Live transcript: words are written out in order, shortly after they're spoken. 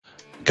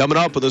Coming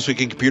up with This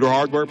Week in Computer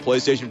Hardware,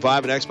 PlayStation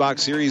 5 and Xbox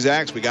Series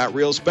X, we got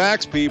real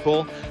specs,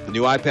 people. The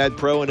new iPad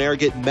Pro and Air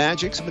get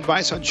magic, some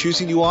advice on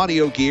choosing new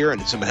audio gear,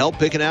 and some help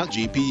picking out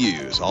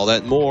GPUs. All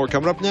that and more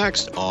coming up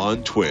next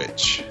on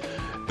Twitch.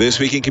 This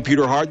Week in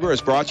Computer Hardware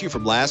is brought to you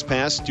from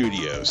LastPass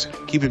Studios.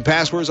 Keeping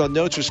passwords on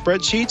notes or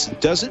spreadsheets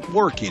doesn't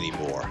work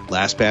anymore.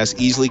 LastPass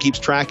easily keeps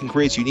track and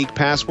creates unique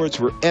passwords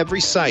for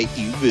every site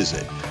you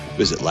visit.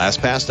 Visit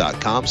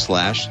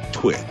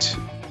LastPass.com/twit.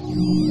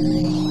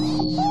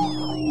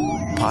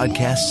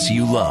 Podcasts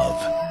you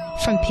love.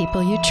 From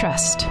people you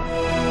trust.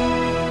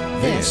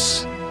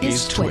 This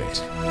is TWiCH.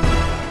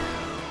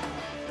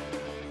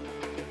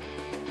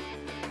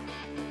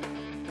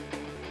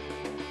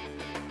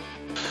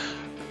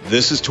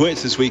 This is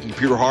TWiCH, This Week in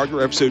Computer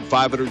Hardware, episode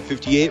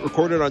 558,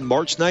 recorded on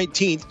March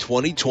 19th,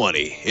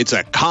 2020. It's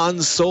a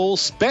console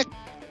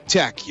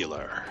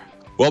spectacular.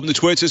 Welcome to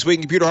TWiCH, This Week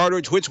in Computer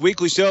Hardware, TWiCH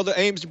weekly show that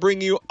aims to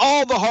bring you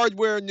all the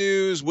hardware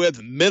news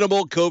with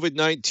minimal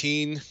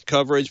COVID-19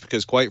 coverage,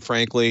 because quite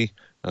frankly,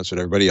 that's what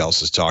everybody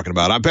else is talking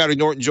about. I'm Patrick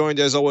Norton, joined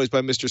as always by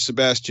Mr.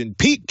 Sebastian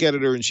Peak,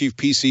 Editor-in-Chief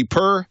PC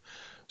Per.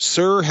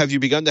 Sir, have you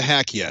begun to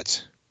hack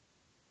yet?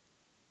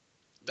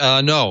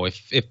 No,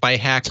 if by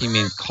hack you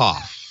mean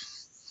cough.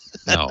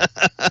 No.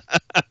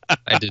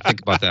 I did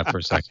think about that for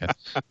a second.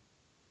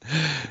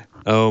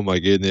 Oh, my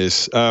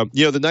goodness.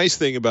 The nice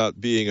thing about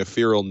being a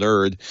feral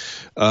nerd,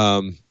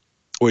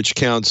 which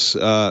counts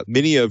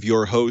many of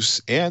your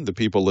hosts and the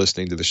people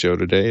listening to the show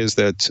today, is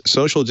that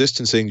social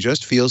distancing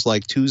just feels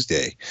like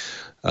Tuesday,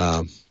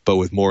 but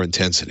with more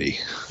intensity.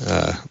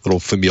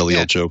 Little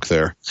familial joke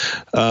there.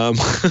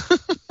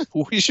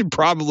 We should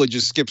probably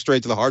just skip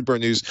straight to the hardware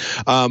news.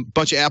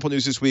 Bunch of Apple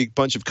news this week,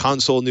 bunch of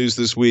console news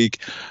this week.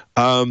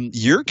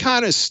 You're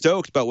kind of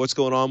stoked about what's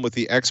going on with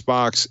the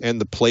Xbox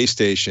and the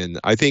PlayStation,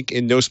 I think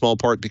in no small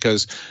part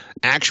because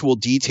actual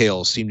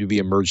details seem to be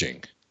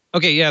emerging.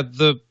 Okay, yeah.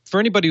 For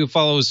anybody who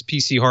follows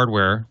PC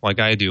hardware like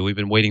I do, we've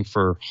been waiting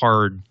for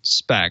hard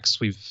specs.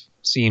 We've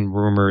seen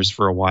rumors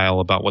for a while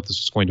about what this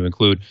was going to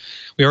include.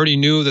 We already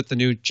knew that the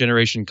new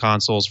generation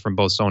consoles from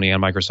both Sony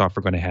and Microsoft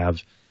were going to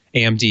have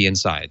AMD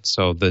inside.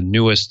 So the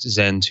newest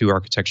Zen 2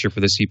 architecture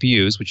for the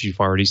CPUs, which you've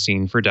already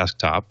seen for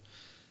desktop.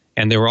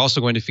 And they were also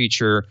going to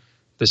feature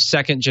the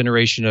second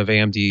generation of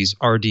AMD's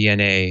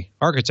RDNA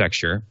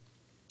architecture.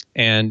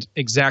 And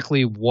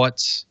exactly what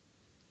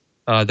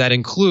that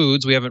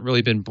includes, we haven't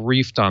really been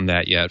briefed on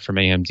that yet from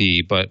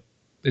AMD, but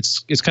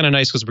it's kind of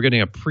nice because we're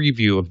getting a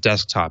preview of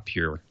desktop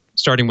here,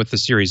 starting with the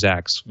Series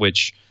X,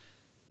 which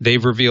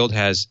they've revealed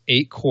has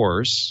 8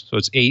 cores. So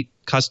it's 8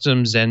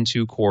 custom Zen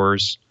 2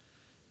 cores.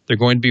 They're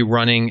going to be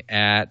running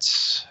at,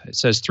 it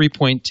says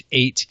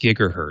 3.8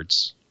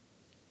 gigahertz,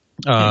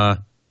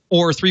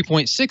 or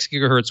 3.6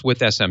 gigahertz with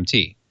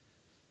SMT.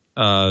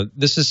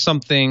 This is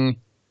something,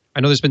 I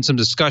know there's been some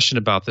discussion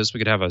about this. We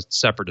could have a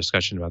separate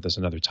discussion about this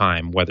another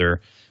time,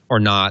 whether or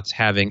not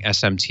having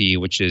SMT,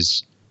 which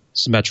is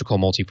symmetrical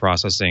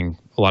multiprocessing,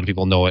 a lot of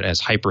people know it as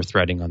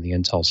hyper-threading on the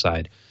Intel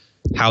side,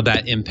 how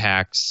that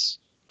impacts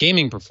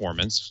gaming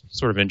performance.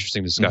 Sort of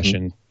interesting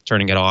discussion. Mm-hmm.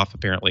 Turning it off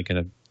apparently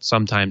can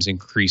sometimes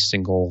increase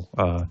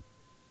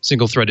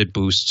single-threaded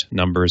boost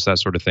numbers, that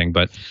sort of thing.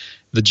 But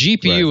the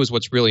GPU is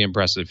what's really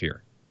impressive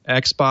here.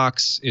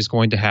 Xbox is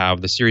going to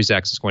have, the Series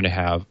X is going to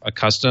have a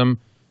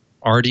custom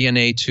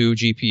RDNA 2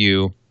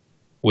 GPU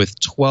with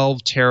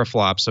 12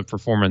 teraflops of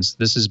performance.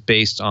 This is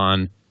based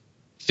on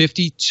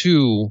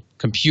 52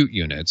 compute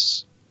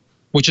units,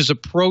 which is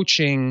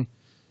approaching,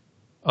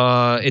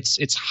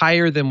 it's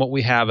higher than what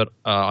we have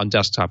on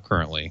desktop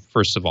currently,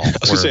 first of all. I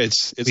was going to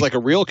say, it's like a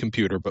real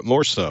computer, but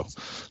more so.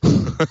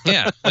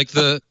 Yeah, like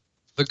the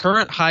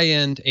current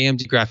high-end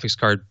AMD graphics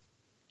card,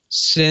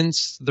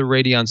 since the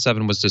Radeon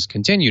 7 was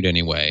discontinued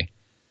anyway,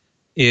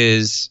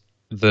 is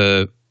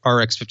the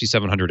RX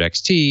 5700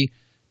 XT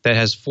that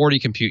has 40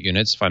 compute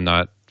units, if I'm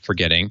not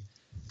forgetting.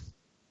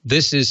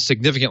 This is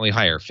significantly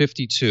higher,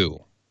 52,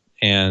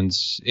 and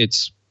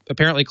it's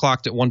apparently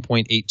clocked at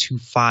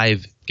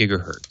 1.825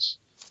 gigahertz.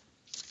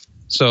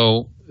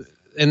 So,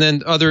 and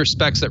then other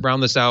specs that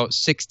round this out,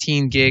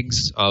 16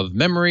 gigs of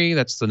memory.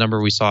 That's the number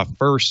we saw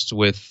first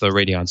with the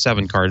Radeon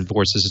 7 card. Of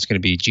course, this is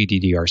going to be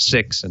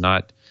GDDR6 and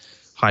not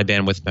high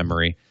bandwidth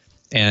memory.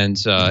 And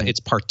it's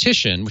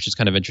partitioned, which is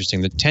kind of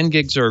interesting. The 10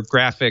 gigs are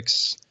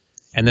graphics,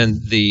 and then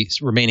the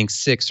remaining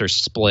 6 are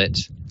split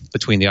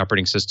between the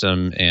operating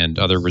system and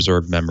other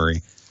reserved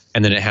memory.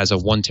 And then it has a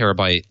 1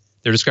 terabyte.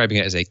 They're describing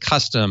it as a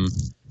custom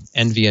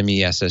NVMe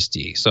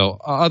SSD. So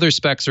other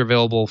specs are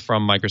available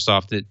from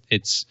Microsoft.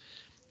 It's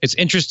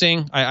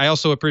interesting. I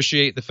also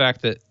appreciate the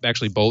fact that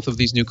actually both of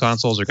these new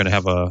consoles are going to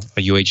have a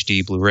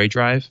UHD Blu-ray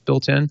drive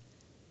built in,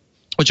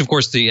 which of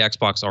course the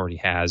Xbox already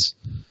has.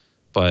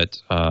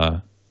 But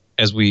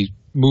as we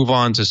move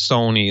on to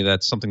Sony,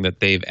 that's something that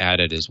they've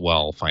added as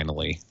well,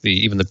 finally.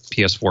 Even the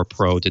PS4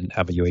 Pro didn't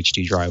have a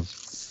UHD drive,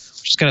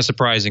 which is kind of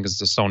surprising because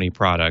it's a Sony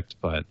product,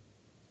 but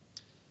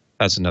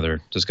that's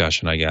another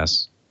discussion, I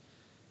guess.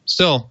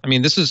 Still, I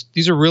mean,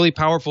 these are really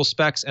powerful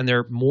specs, and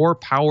they're more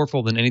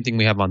powerful than anything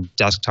we have on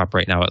desktop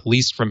right now, at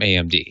least from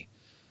AMD.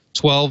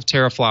 12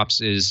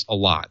 teraflops is a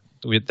lot.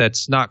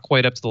 That's not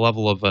quite up to the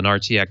level of an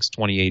RTX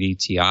 2080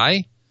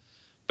 Ti,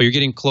 but you're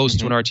getting close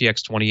to an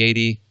RTX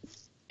 2080.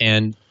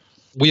 And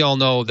we all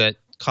know that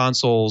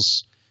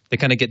consoles, they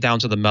kind of get down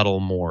to the metal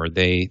more.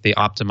 They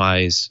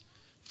optimize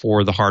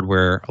for the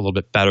hardware a little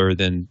bit better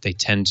than they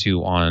tend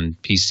to on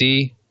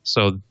PC.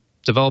 So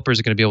developers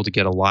are going to be able to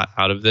get a lot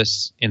out of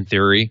this in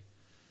theory.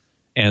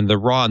 And the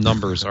raw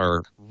numbers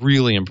are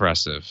really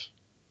impressive.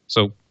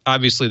 So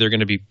obviously they're going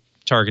to be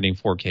targeting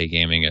 4K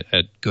gaming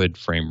at good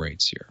frame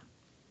rates here.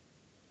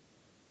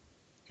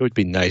 It would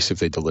be nice if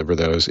they deliver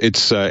those.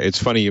 It's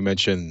funny you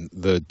mentioned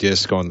the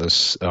disc on the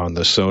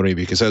Sony,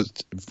 because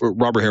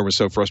Robert Heron was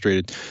so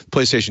frustrated.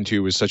 PlayStation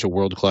 2 was such a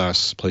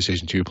world-class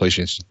PlayStation 2,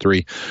 PlayStation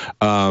 3.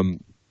 I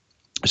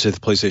said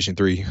the PlayStation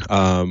 3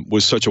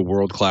 was such a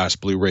world-class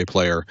Blu-ray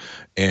player,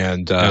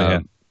 and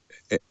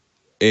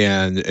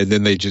and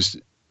then they just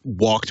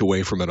walked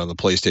away from it on the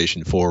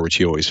PlayStation 4, which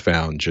he always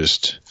found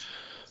just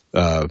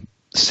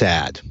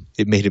sad.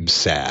 It made him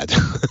sad.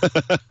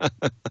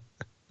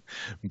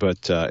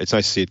 But it's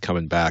nice to see it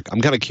coming back.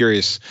 I'm kind of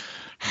curious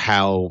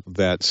how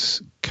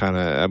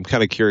I'm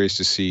kind of curious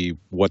to see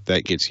what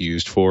that gets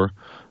used for.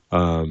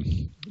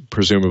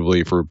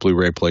 Presumably for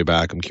Blu-ray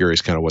playback. I'm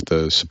curious kind of what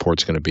the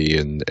support's going to be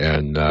and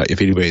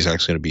if anybody's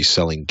actually going to be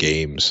selling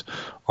games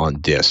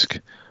on disc.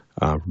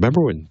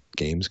 Remember when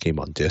games came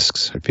on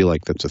discs? I feel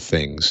like that's a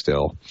thing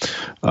still.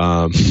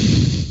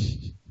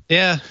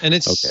 Yeah, and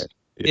it's okay.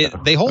 Yeah.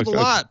 They hold a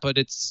lot, but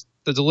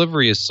the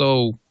delivery is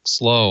so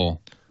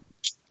slow.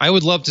 I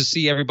would love to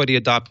see everybody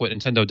adopt what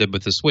Nintendo did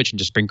with the Switch and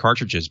just bring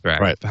cartridges back.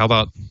 Right. How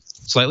about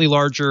slightly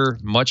larger,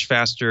 much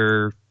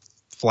faster,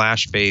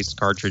 flash-based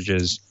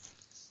cartridges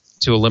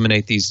to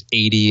eliminate these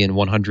 80 and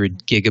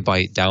 100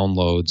 gigabyte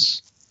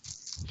downloads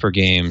for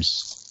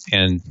games?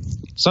 And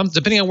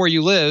depending on where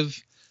you live,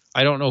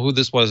 I don't know who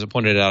this was that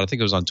pointed it out. I think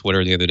it was on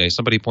Twitter the other day.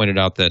 Somebody pointed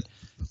out that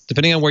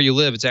depending on where you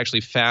live, it's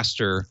actually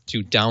faster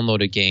to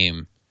download a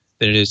game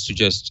than it is to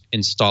just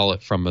install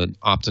it from an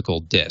optical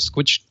disc,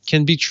 which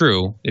can be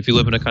true if you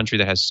live in a country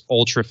that has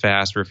ultra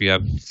fast or if you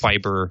have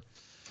fiber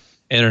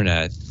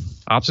internet.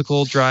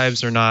 Optical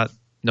drives are not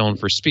known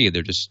for speed;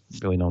 they're just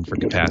really known for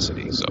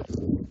capacity. So,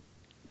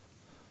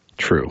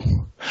 true.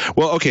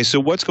 Well, okay. So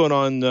what's going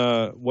on?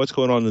 What's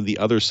going on the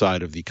other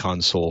side of the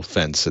console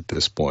fence at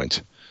this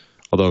point?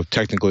 Although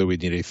technically we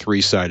need a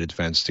 3-sided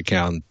fence to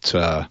count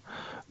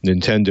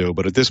Nintendo,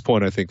 but at this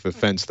point, I think the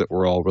fence that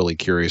we're all really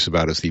curious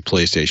about is the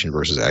PlayStation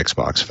versus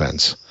Xbox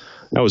fence.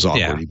 That was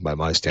awkward even by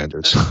my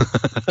standards.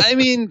 I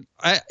mean,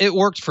 it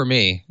worked for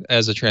me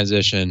as a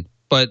transition,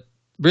 but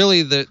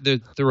really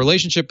the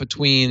relationship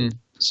between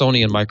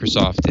Sony and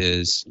Microsoft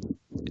is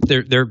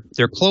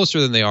they're closer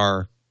than they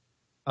are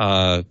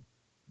the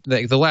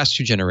last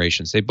 2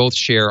 generations. They both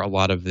share a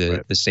lot of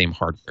the same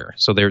hardware.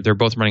 So they're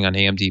both running on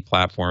AMD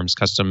platforms,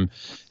 custom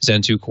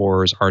Zen 2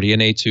 cores,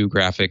 RDNA 2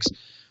 graphics.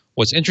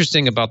 What's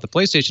interesting about the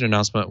PlayStation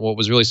announcement, what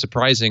was really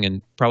surprising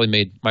and probably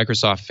made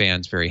Microsoft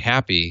fans very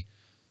happy,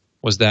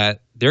 was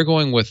that they're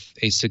going with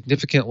a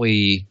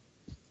significantly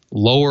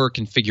lower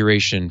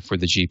configuration for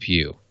the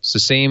GPU. It's the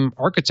same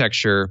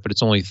architecture, but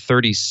it's only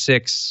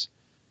 36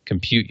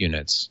 compute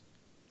units.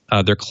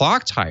 They're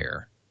clocked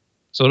higher.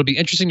 So it'll be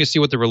interesting to see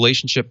what the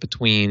relationship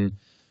between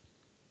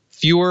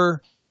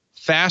fewer,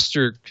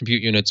 faster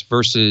compute units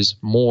versus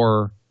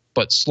more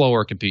but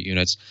slower compute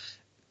units.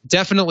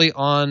 Definitely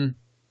on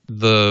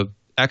the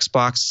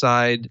Xbox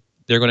side,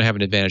 they're going to have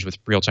an advantage with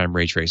real-time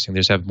ray tracing. They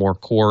just have more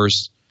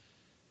cores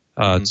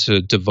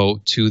to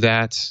devote to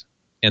that.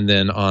 And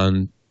then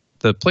on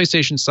the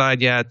PlayStation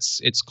side,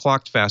 it's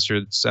clocked faster.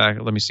 It's,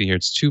 let me see here.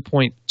 It's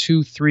 2.23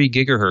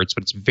 gigahertz,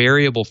 but it's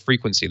variable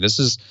frequency. This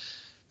is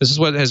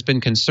what has been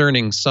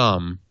concerning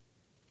some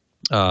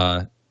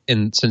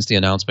since the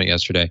announcement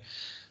yesterday.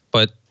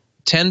 But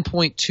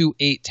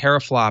 10.28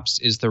 teraflops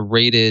is the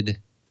rated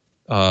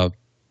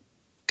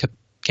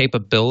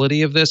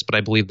capability of this, but I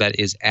believe that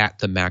is at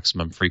the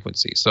maximum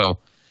frequency. So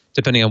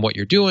depending on what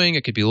you're doing,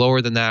 it could be lower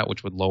than that,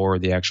 which would lower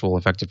the actual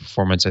effective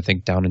performance, I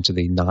think, down into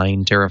the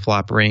 9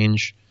 teraflop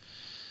range.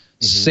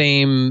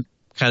 Same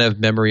kind of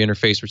memory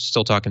interface. We're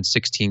still talking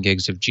 16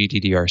 gigs of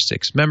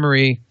GDDR6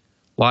 memory,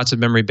 lots of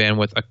memory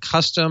bandwidth, a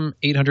custom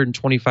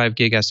 825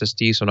 gig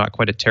SSD, so not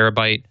quite a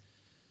terabyte.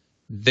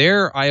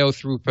 Their I/O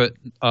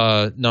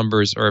throughput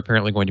numbers are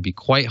apparently going to be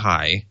quite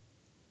high.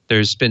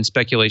 There's been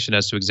speculation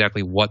as to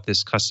exactly what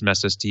this custom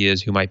SSD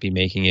is, who might be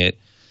making it.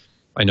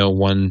 I know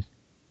one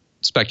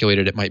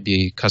speculated it might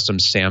be custom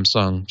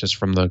Samsung, just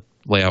from the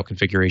layout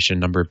configuration,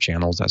 number of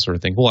channels, that sort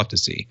of thing. We'll have to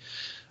see.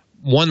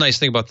 One nice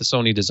thing about the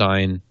Sony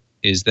design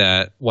is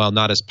that while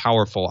not as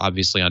powerful,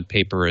 obviously, on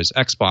paper as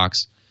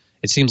Xbox,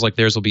 it seems like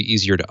theirs will be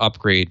easier to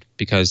upgrade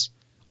because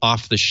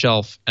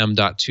off-the-shelf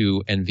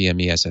M.2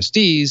 NVMe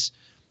SSDs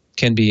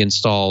can be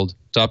installed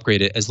to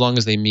upgrade it as long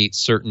as they meet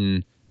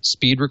certain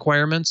speed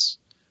requirements,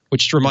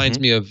 which reminds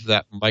me of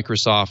that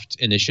Microsoft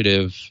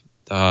initiative,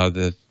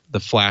 the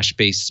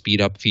flash-based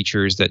speed-up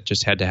features that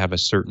just had to have a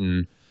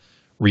certain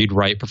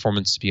read-write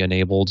performance to be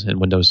enabled in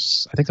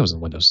Windows. I think that was in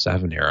Windows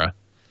 7 era.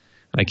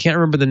 I can't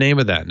remember the name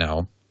of that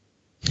now,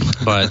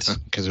 but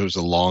because it was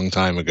a long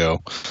time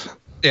ago.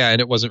 Yeah,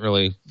 and it wasn't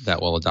really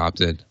that well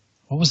adopted.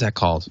 What was that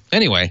called?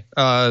 Anyway,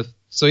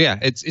 so yeah,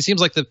 it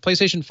seems like the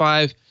PlayStation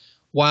 5,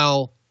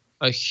 while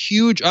a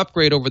huge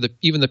upgrade over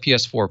even the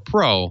PS4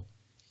 Pro,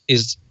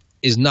 is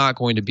not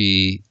going to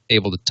be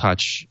able to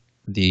touch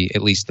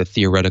at least the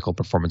theoretical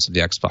performance of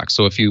the Xbox.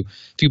 So if you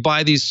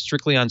buy these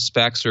strictly on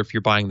specs, or if you're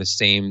buying the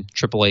same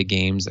AAA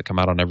games that come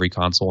out on every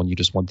console and you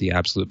just want the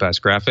absolute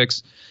best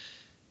graphics,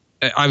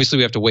 obviously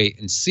we have to wait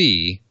and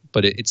see,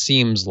 but it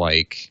seems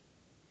like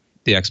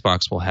the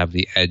Xbox will have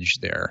the edge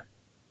there.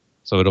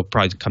 So it'll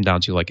probably come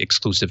down to like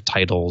exclusive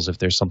titles if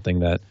there's something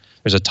that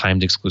there's a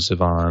timed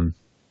exclusive on,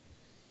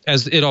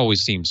 as it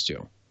always seems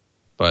to.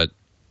 But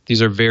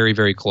these are very,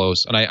 very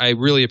close. And I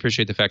really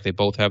appreciate the fact they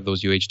both have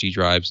those UHD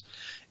drives,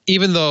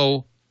 even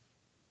though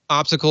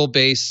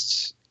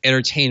optical-based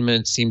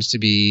entertainment seems to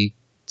be,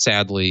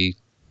 sadly,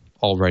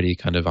 already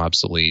kind of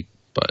obsolete.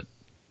 But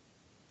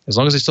as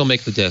long as they still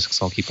make the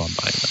discs, I'll keep on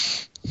buying them.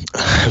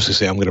 I was going to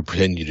say, I'm going to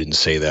pretend you didn't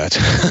say that.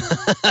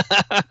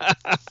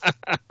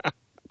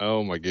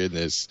 Oh, my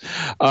goodness.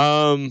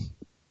 What's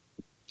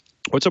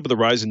up with the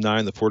Ryzen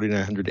 9, the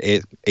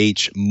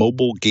 4900H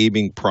mobile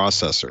gaming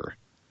processor?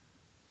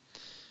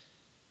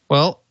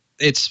 Well,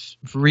 it's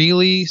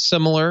really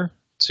similar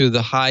to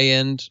the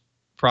high-end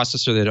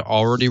processor that it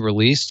already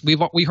released.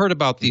 We heard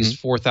about these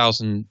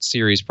 4000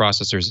 series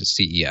processors at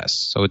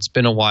CES, so it's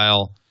been a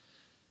while.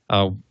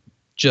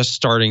 Just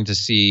starting to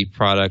see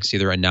products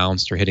either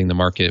announced or hitting the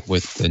market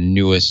with the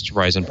newest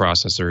Ryzen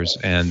processors,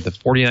 and the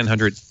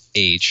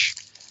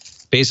 4900H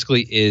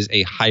basically is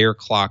a higher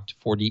clocked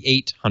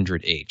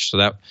 4800H. So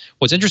that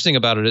what's interesting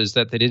about it is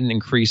that they didn't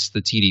increase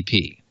the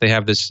TDP. They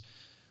have this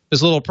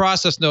little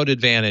process node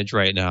advantage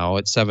right now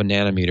at 7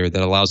 nanometer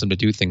that allows them to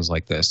do things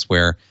like this,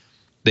 where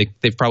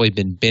they've probably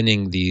been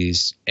binning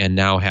these and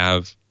now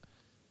have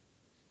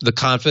the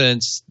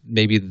confidence,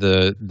 maybe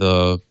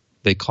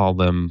they call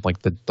them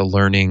like the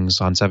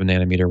learnings on 7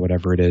 nanometer,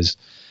 whatever it is,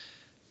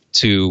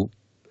 to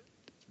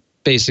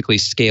basically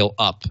scale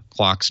up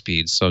clock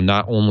speeds. So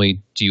not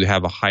only do you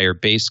have a higher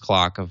base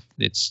clock of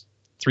it's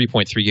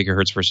 3.3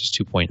 gigahertz versus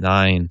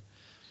 2.9,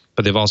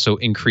 but they've also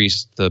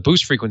increased the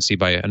boost frequency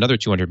by another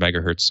 200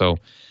 megahertz. So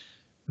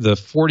the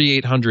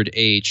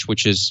 4800H,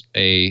 which is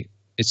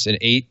it's an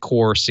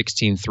 8-core,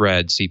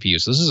 16-thread CPU.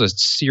 So this is a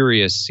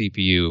serious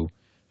CPU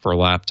for a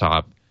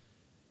laptop.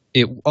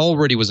 It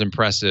already was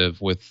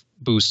impressive with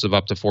boosts of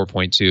up to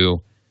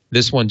 4.2.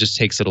 This one just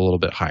takes it a little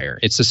bit higher.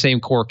 It's the same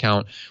core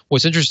count.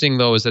 What's interesting,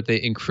 though, is that they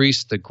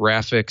increased the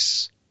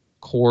graphics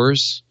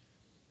cores.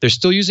 They're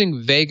still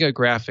using Vega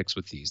graphics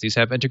with these. These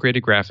have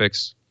integrated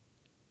graphics,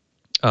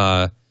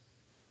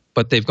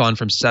 but they've gone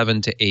from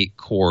 7 to 8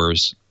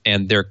 cores,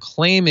 and they're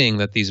claiming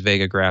that these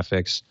Vega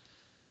graphics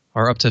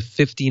are up to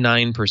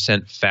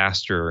 59%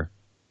 faster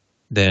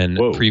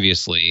than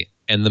previously,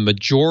 and the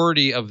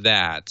majority of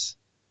that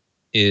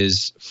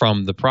is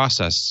from the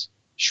process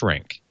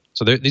shrink.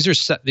 So these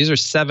are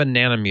 7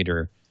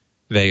 nanometer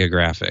Vega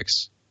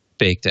graphics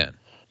baked in.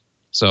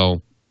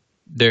 So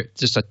they're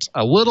just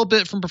a little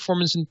bit from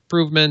performance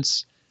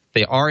improvements.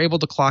 They are able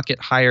to clock it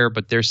higher,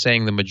 but they're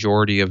saying the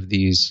majority of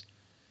these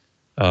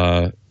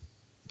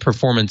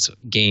performance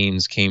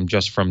gains came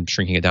just from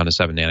shrinking it down to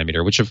 7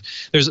 nanometer.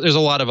 There's a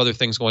lot of other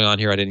things going on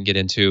here I didn't get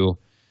into,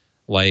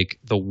 like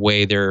the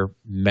way they're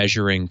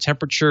measuring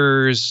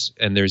temperatures,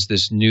 and there's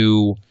this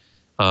new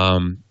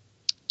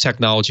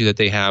technology that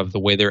they have, the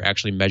way they're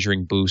actually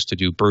measuring boost to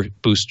do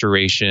boost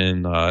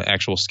duration,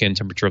 actual skin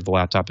temperature of the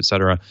laptop,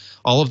 etc.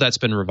 All of that's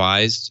been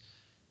revised,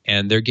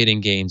 and they're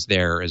getting gains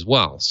there as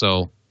well.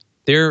 So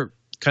they're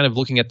kind of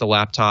looking at the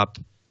laptop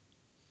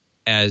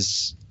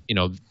as,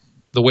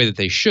 the way that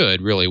they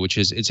should, really, which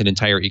is it's an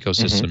entire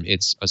ecosystem.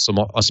 It's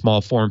a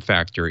small form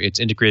factor. It's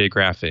integrated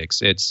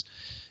graphics. It's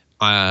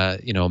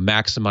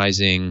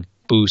maximizing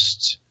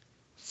boost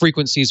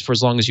frequencies for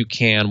as long as you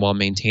can while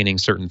maintaining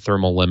certain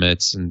thermal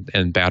limits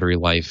and battery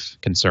life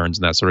concerns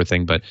and that sort of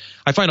thing. But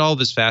I find all of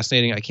this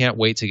fascinating. I can't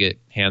wait to get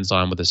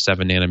hands-on with a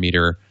 7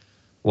 nanometer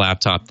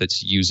laptop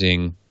that's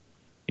using,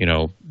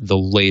 the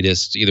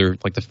latest, either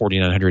like the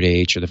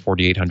 4900H or the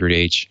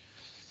 4800H,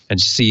 and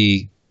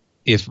see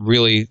if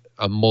really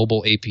a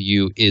mobile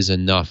APU is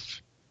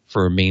enough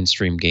for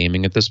mainstream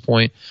gaming at this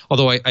point.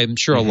 Although I'm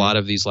sure a lot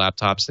of these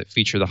laptops that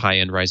feature the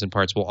high-end Ryzen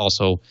parts will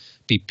also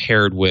be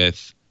paired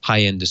with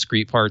high-end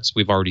discrete parts.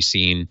 We've already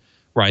seen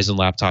Ryzen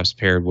laptops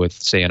paired with,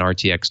 say, an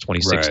RTX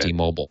 2060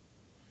 mobile,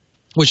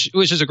 which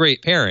is a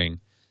great pairing.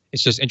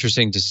 It's just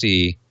interesting to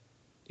see,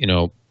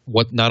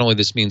 what not only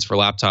this means for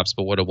laptops,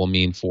 but what it will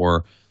mean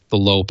for the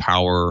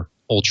low-power,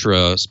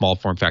 ultra small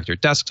form factor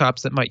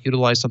desktops that might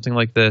utilize something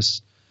like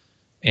this,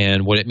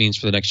 and what it means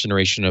for the next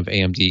generation of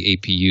AMD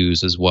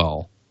APUs as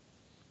well.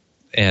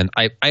 And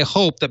I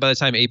hope that by the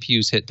time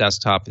APUs hit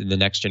desktop in the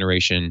next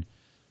generation,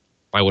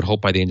 I would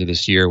hope by the end of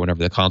this year,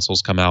 whenever the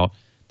consoles come out,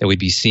 that we'd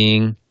be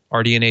seeing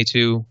RDNA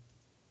 2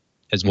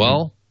 as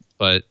well.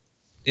 But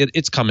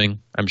it's coming,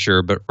 I'm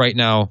sure. But right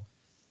now,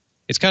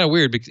 it's kind of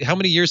weird, because how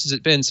many years has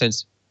it been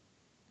since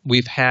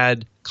we've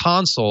had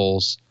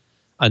consoles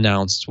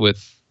announced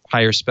with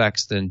higher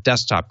specs than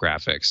desktop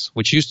graphics,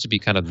 which used to be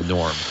kind of the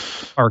norm.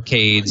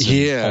 Arcades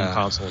and home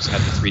consoles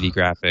had the 3D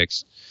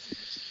graphics.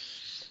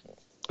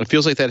 It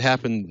feels like that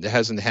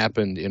hasn't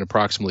happened in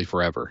approximately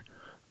forever.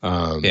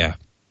 Yeah.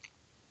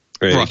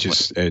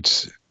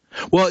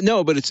 Well,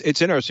 no, but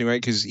it's interesting, right?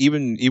 Because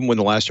even when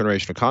the last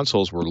generation of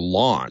consoles were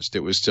launched, it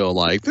was still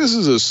like, this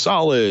is a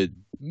solid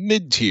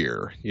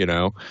mid-tier,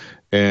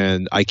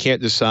 and I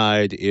can't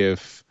decide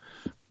if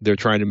they're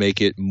trying to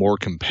make it more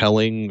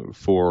compelling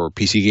for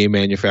PC game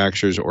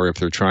manufacturers or if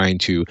they're trying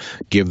to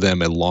give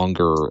them a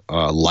longer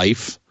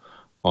life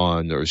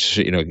on, or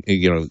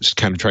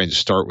kind of trying to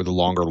start with a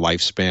longer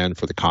lifespan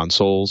for the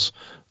consoles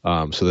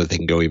so that they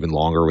can go even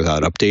longer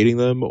without updating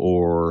them,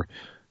 or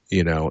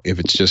if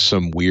it's just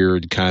some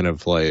weird kind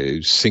of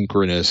like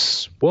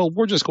synchronous, well,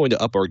 we're just going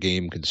to up our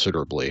game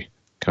considerably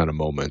kind of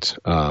moment.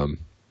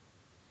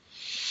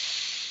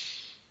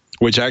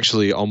 Which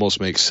actually almost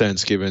makes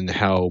sense given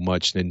how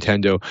much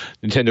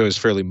Nintendo has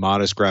fairly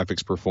modest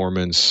graphics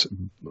performance,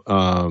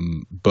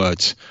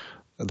 but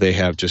they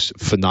have just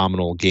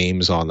phenomenal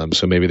games on them.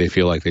 So maybe they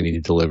feel like they need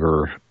to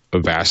deliver a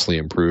vastly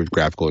improved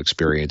graphical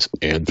experience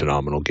and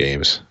phenomenal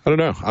games. I don't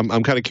know.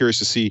 I'm kind of curious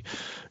to see,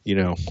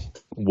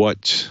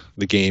 what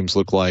the games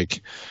look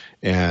like,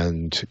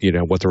 and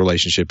what the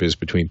relationship is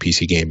between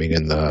PC gaming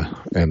and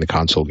the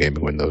console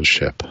gaming when those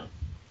ship.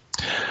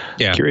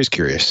 Yeah,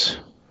 Curious.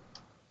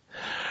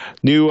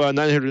 New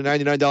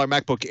 $999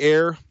 MacBook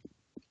Air.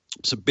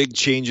 Some big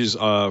changes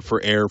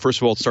for Air. First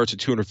of all, it starts at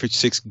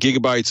 256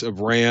 gigabytes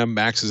of RAM,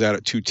 maxes out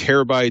at 2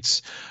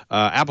 terabytes.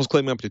 Apple's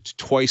claiming up to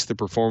twice the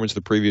performance of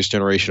the previous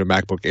generation of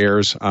MacBook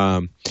Airs.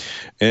 And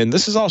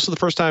this is also the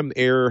first time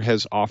Air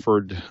has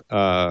offered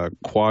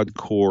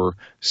quad-core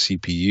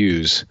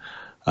CPUs.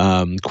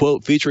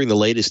 Quote, featuring the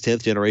latest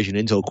 10th generation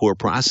Intel Core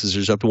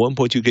processors up to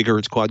 1.2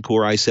 gigahertz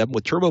quad-core i7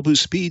 with turbo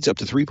boost speeds up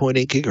to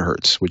 3.8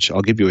 gigahertz, which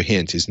I'll give you a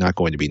hint is not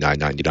going to be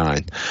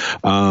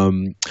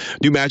 $999.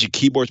 New Magic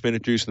Keyboard's been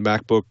introduced in the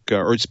MacBook,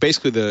 or it's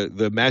basically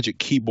the Magic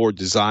Keyboard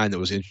design that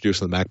was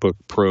introduced in the MacBook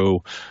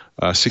Pro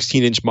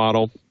 16-inch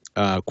model.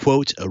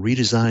 Quote, a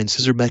redesigned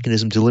scissor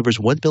mechanism delivers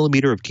 1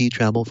 millimeter of key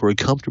travel for a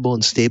comfortable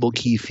and stable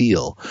key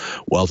feel,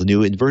 while the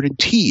new inverted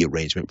T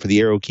arrangement for the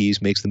arrow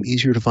keys makes them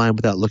easier to find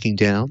without looking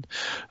down.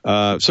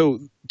 So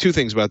two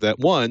things about that.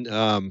 One,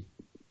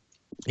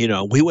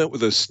 we went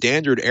with a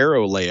standard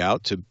arrow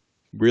layout to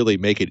really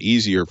make it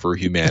easier for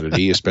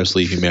humanity,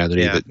 especially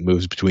humanity that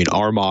moves between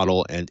our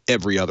model and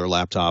every other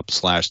laptop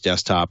 /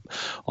 desktop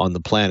on the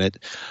planet.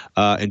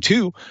 And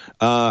two,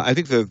 I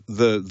think the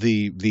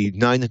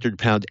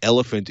 900-pound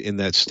elephant in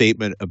that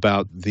statement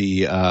about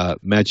the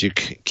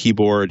Magic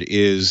Keyboard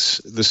is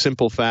the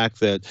simple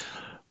fact that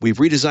we've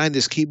redesigned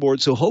this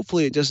keyboard so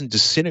hopefully it doesn't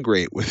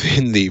disintegrate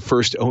within the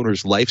first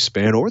owner's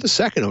lifespan or the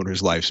second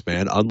owner's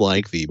lifespan,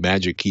 unlike the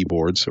Magic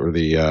keyboards or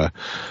the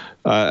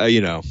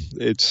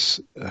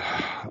it's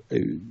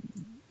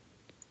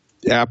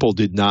Apple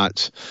did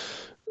not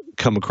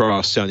come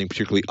across sounding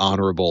particularly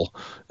honorable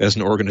as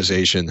an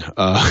organization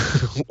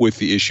with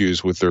the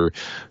issues with their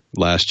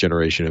last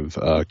generation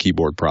of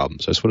keyboard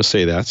problems. I just want to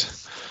say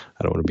that.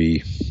 I don't want to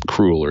be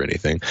cruel or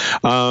anything.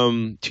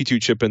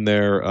 T2 chip in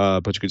there,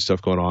 a bunch of good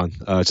stuff going on.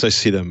 It's nice to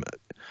see them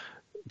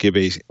give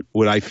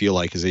what I feel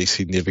like is a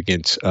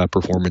significant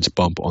performance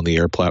bump on the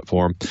Air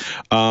platform.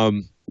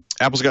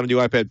 Apple's got a new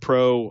iPad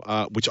Pro,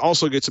 which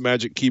also gets a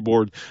Magic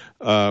Keyboard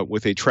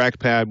with a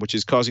trackpad, which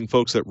is causing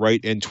folks that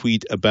write and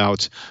tweet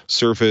about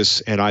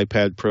Surface and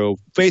iPad Pro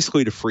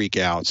basically to freak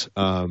out.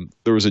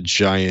 There was a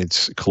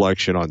giant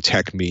collection on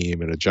Tech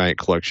Meme and a giant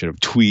collection of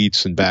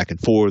tweets and back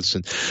and forths.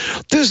 And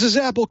this is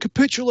Apple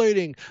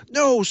capitulating.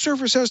 No,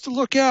 Surface has to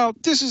look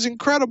out. This is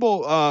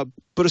incredible.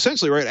 But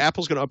essentially, right,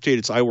 Apple's going to update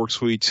its iWork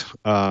suite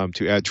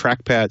to add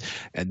trackpad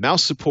and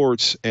mouse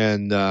supports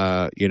and,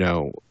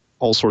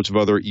 all sorts of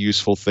other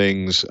useful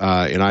things in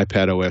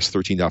iPadOS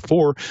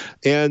 13.4.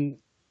 And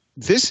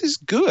this is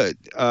good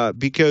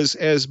because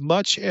as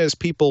much as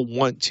people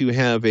want to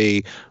have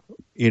people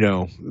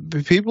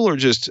are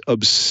just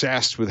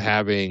obsessed with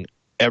having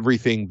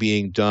everything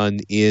being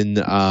done in,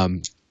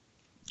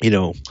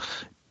 in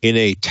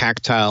a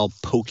tactile,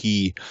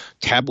 pokey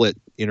tablet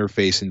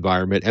interface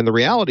environment. And the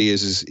reality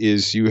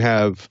is you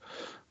have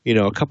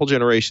a couple 3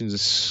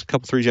 generations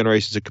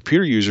of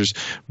computer users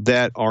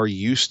that are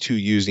used to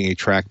using a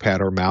trackpad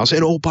or mouse.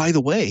 And, oh, by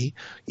the way,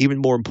 even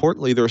more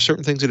importantly, there are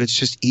certain things that it's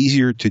just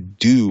easier to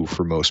do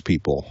for most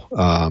people.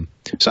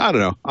 So I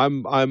don't know.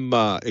 I'm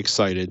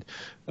excited.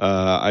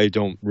 I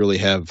don't really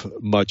have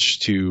much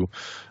to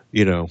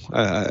my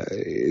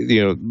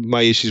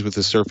issues with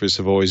the Surface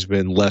have always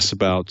been less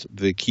about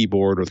the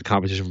keyboard or the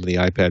competition from the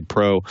iPad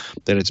Pro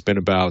than it's been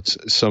about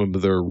some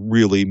of their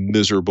really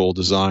miserable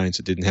designs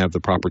that didn't have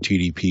the proper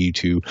TDP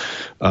to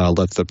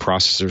let the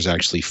processors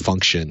actually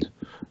function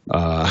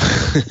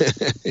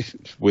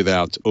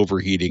without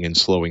overheating and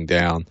slowing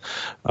down.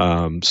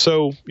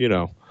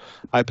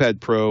 iPad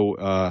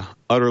Pro,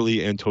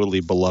 utterly and totally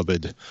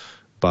beloved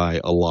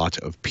by a lot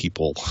of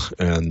people.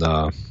 And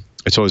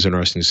it's always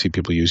interesting to see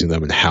people using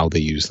them and how they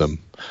use them,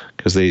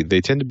 because they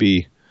tend to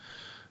be.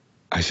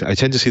 I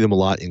tend to see them a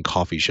lot in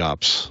coffee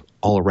shops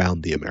all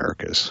around the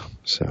Americas.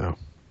 So,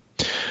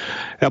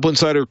 Apple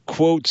Insider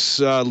quotes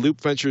Loop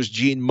Ventures'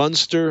 Gene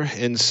Munster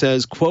and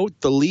says, quote,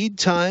 the lead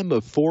time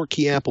of 4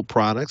 key Apple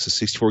products, the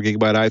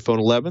 64-gigabyte iPhone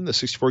 11, the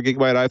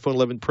 64-gigabyte iPhone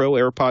 11 Pro,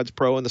 AirPods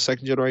Pro, and the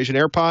second-generation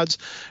AirPods,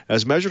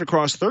 as measured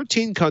across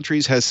 13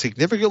 countries, has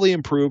significantly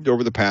improved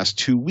over the past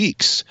 2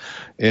 weeks.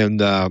 And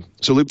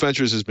so Loop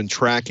Ventures has been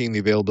tracking the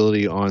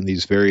availability on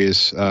these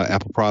various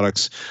Apple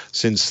products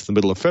since the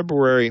middle of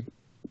February.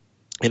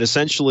 And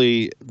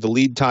essentially, the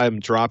lead time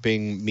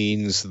dropping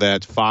means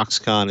that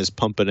Foxconn is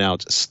pumping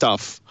out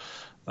stuff,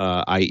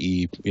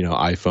 i.e.,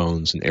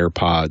 iPhones and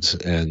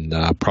AirPods and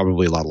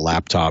probably a lot of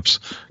laptops,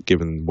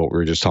 given what we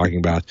were just talking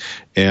about,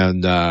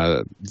 and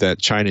that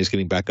China is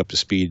getting back up to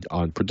speed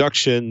on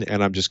production.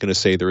 And I'm just going to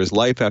say there is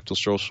life after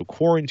social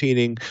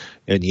quarantining,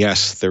 and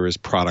yes, there is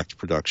product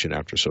production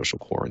after social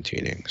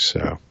quarantining.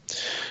 So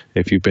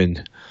if you've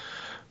been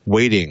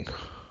waiting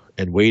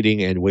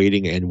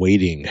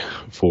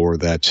for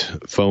that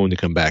phone to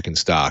come back in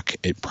stock,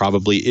 it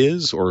probably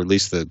is, or at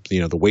least the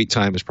wait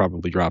time has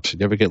probably dropped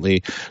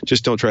significantly.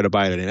 Just don't try to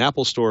buy it at an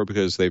Apple store,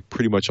 because they've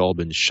pretty much all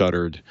been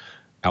shuttered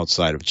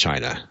outside of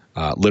China.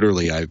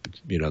 Literally,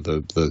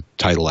 the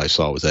title I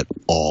saw was that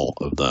all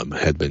of them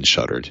had been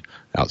shuttered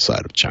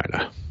outside of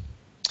China.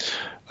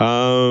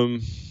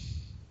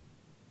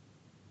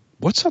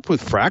 What's up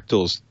with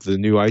Fractals, the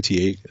new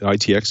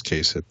ITX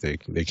case that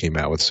they came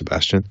out with,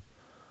 Sebastian?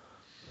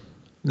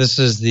 This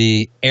is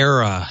the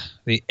Era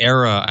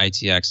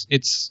ITX.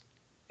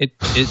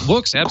 It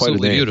looks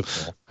absolutely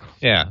beautiful.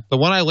 Yeah, the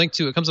one I linked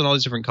to, it comes in all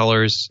these different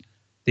colors.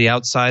 The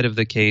outside of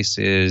the case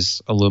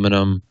is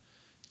aluminum.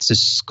 It's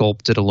just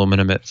sculpted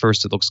aluminum. At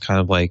first, it looks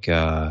kind of like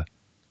I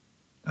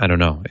don't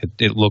know.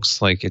 It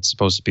looks like it's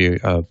supposed to be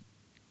a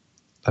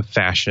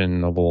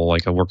fashionable,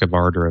 like a work of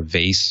art or a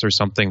vase or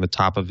something. The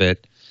top of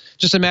it.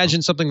 Just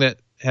imagine something that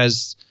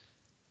has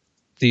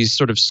these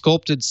sort of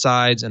sculpted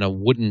sides and a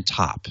wooden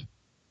top.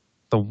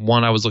 The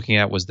one I was looking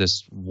at was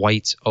this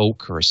white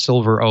oak or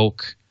silver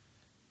oak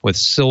with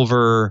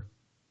silver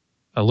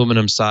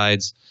aluminum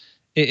sides.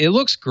 It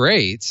looks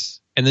great.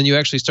 And then you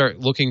actually start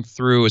looking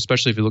through,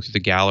 especially if you look through the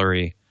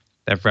gallery,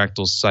 that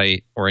Fractal's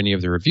site or any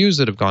of the reviews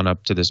that have gone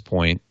up to this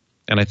point.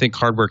 And I think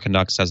Hardware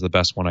Canucks has the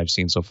best one I've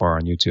seen so far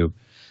on YouTube.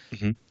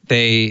 Mm-hmm.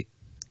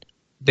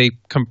 They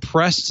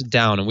compressed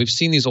down, and we've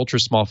seen these ultra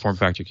small form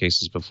factor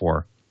cases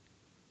before,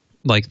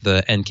 like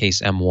the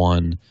N-Case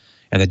M1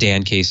 and the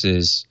Dan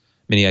cases,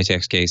 Mini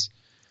ITX case,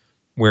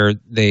 where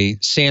they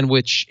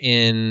sandwich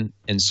in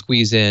and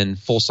squeeze in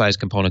full-size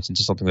components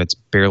into something that's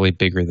barely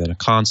bigger than a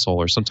console,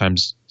 or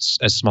sometimes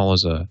as small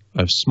as a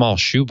small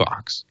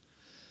shoebox.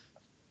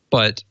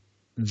 But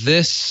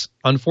this,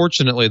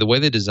 unfortunately, the way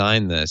they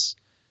designed this,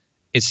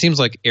 it seems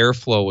like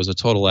airflow was a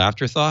total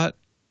afterthought,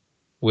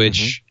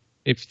 which,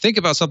 if you think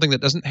about something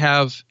that doesn't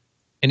have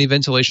any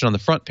ventilation on the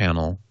front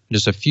panel,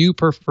 just a few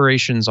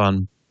perforations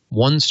on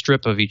one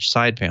strip of each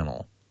side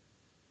panel,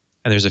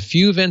 and there's a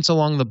few vents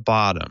along the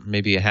bottom,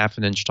 maybe a half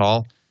an inch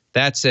tall.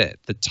 That's it.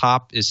 The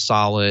top is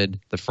solid.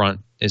 The front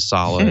is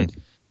solid.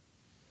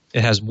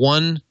 It has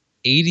one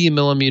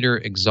 80-millimeter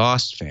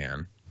exhaust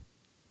fan,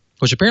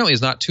 which apparently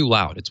is not too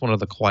loud. It's one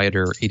of the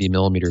quieter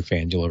 80-millimeter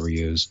fans you'll ever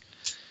use.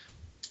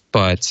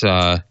 But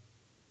the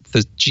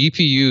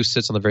GPU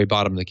sits on the very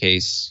bottom of the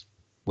case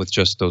with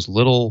just those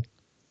little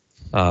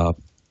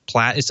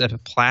it's a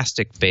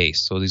plastic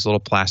base, so these little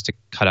plastic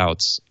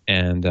cutouts,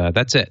 and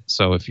that's it.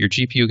 So if your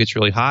GPU gets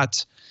really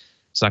hot,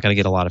 it's not going to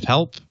get a lot of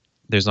help.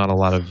 There's not a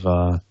lot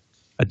of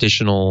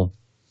additional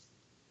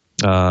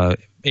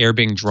air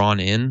being drawn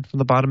in from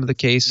the bottom of the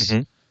case.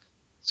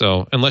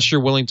 So unless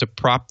you're willing to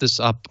prop this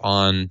up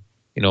on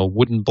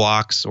wooden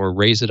blocks or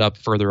raise it up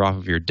further off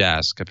of your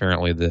desk,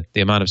 apparently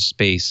the amount of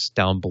space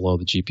down below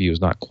the GPU is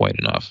not quite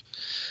enough.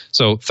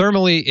 So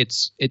thermally,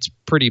 it's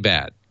pretty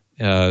bad.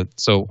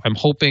 So I'm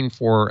hoping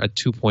for a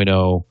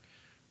 2.0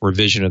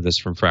 revision of this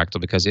from Fractal,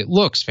 because it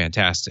looks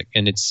fantastic,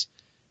 and it's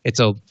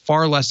a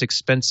far less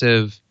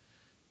expensive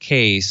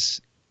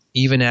case,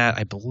 even at,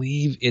 I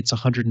believe it's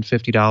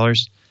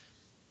 $150.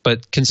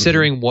 But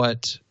considering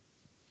what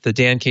the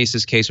Dan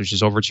Case's case, which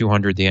is over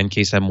 $200, the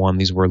N-Case M1,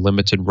 these were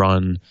limited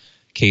run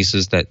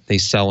cases that they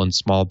sell in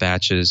small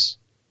batches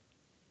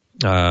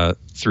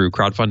through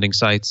crowdfunding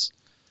sites.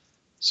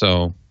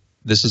 So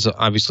this is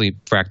obviously,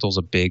 Fractal's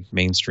a big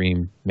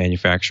mainstream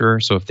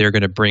manufacturer. So if they're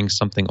going to bring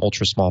something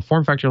ultra small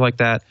form factor like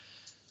that,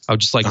 I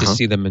would just like to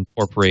see them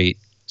incorporate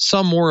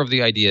some more of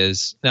the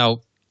ideas. Now,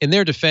 in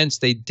their defense,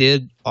 they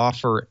did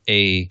offer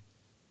a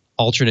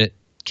alternate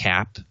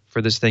cap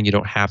for this thing. You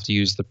don't have to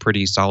use the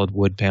pretty solid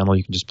wood panel.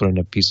 You can just put in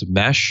a piece of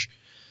mesh,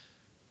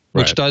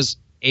 which does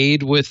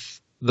aid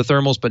with the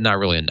thermals, but not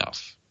really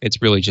enough.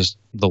 It's really just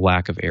the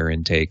lack of air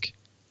intake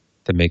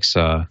that makes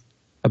a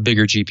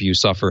bigger GPU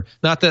suffer.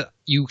 Not that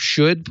you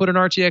should put an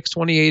RTX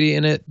 2080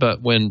 in it,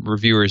 but when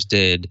reviewers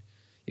did,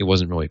 it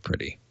wasn't really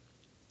pretty.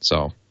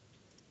 So,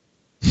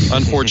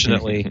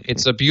 unfortunately,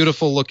 it's a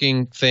beautiful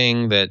looking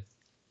thing that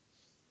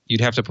you'd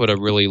have to put a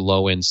really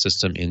low-end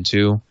system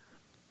into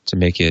to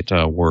make it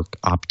work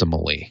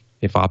optimally,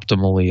 if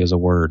optimally is a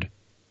word.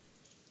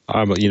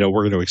 We're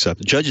going to accept.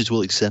 The judges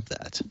will accept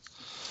that.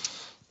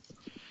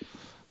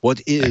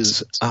 What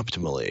is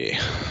optimally?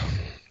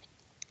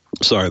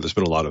 Sorry, there's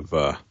been a lot of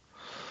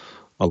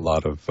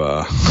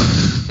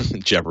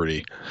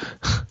Jeopardy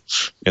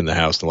in the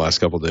house the last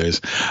couple of days.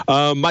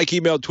 Mike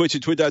emailed Twitch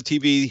at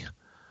twit.tv.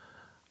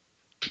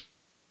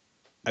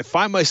 I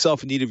find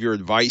myself in need of your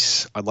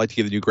advice. I'd like to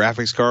get a new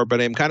graphics card, but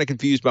I'm kind of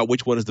confused about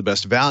which one is the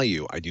best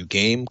value. I do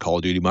game. Call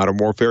of Duty Modern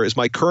Warfare is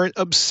my current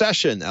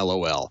obsession,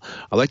 LOL.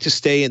 I'd like to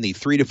stay in the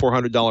 $300 to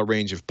 $400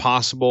 range if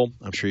possible.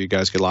 I'm sure you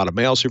guys get a lot of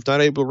mail, so if not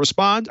able to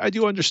respond, I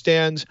do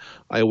understand.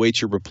 I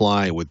await your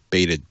reply with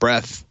bated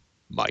breath,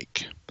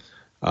 Mike.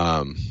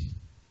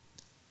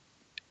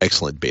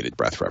 Excellent bated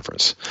breath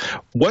reference.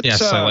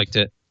 Yes, I liked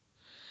it.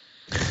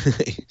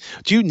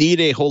 Do you need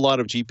a whole lot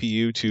of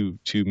GPU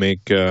to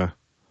make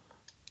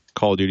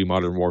Call of Duty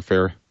Modern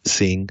Warfare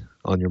sing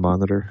on your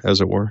monitor,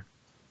 as it were?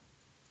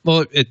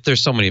 Well,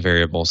 there's so many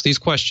variables. These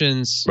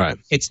questions, right?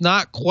 It's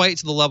not quite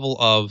to the level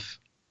of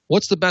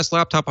what's the best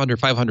laptop under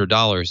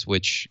 $500,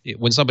 which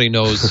when somebody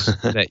knows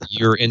that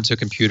you're into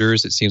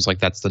computers, it seems like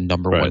that's the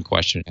number one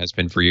question. It has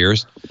been for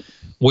years.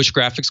 Which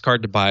graphics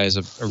card to buy is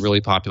a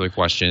really popular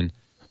question.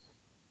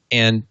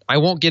 And I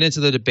won't get into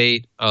the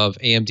debate of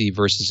AMD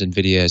versus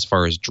NVIDIA as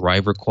far as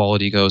driver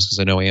quality goes, because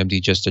I know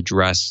AMD just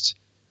addressed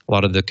a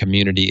lot of the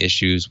community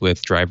issues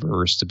with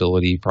driver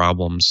stability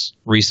problems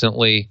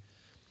recently.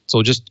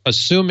 So just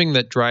assuming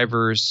that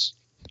drivers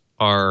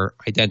are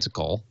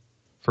identical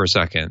for a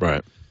second.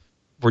 Right.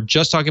 We're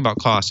just talking about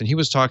cost, and he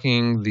was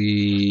talking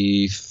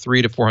the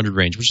 $300 to $400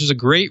 range, which is a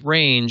great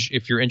range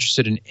if you're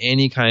interested in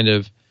any kind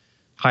of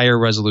higher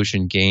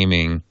resolution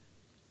gaming.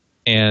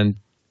 And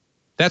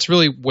that's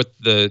really what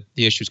the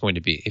issue is going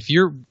to be. If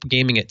you're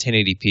gaming at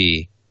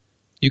 1080p,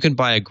 you can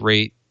buy a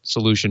great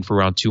solution for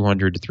around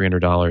 $200 to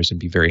 $300 and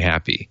be very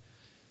happy.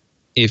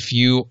 If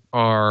you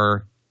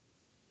are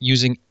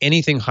using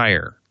anything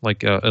higher,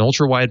 like an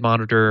ultra-wide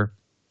monitor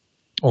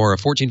or a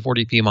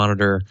 1440p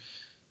monitor,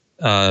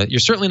 you're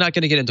certainly not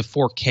going to get into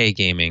 4K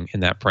gaming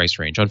in that price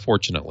range,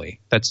 unfortunately.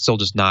 That's still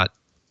just not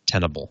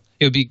tenable.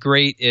 It would be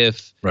great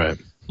if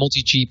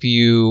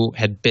multi-GPU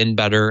had been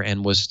better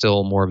and was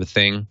still more of a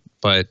thing,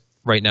 but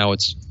right now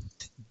it's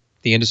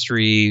the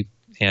industry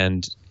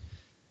and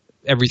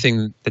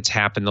everything that's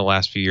happened the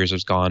last few years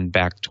has gone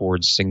back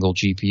towards single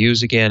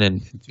GPUs again.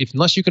 And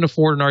unless you can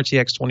afford an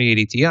RTX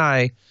 2080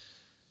 Ti,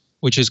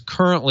 which is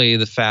currently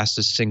the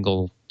fastest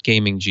single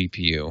gaming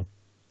GPU,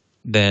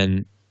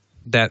 then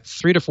that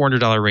 $300 to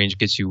 $400 range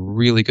gets you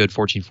really good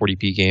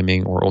 1440p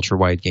gaming or ultra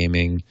wide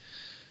gaming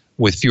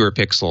with fewer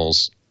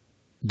pixels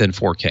than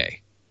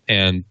 4K,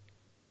 and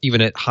even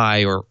at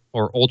high or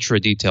ultra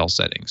detail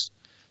settings.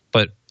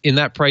 But in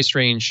that price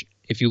range,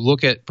 if you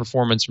look at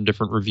performance from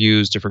different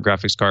reviews, different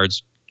graphics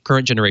cards,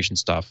 current generation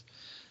stuff,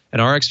 an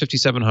RX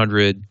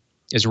 5700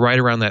 is right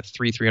around that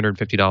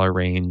 $350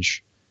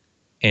 range,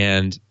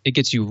 and it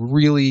gets you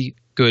really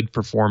good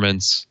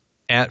performance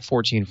at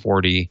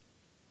 1440,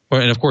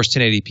 and of course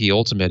 1080p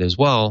Ultimate as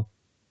well.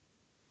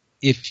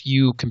 If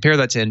you compare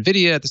that to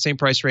NVIDIA at the same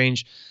price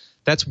range,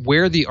 that's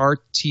where the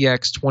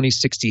RTX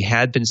 2060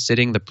 had been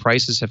sitting. The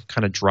prices have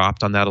kind of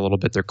dropped on that a little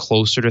bit. They're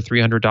closer to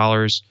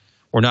 $300.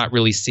 We're not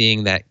really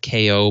seeing that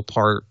KO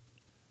part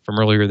from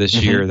earlier this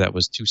year that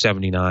was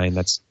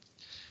 $279.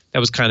 That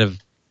was kind of,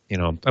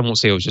 I won't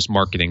say it was just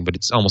marketing, but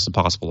it's almost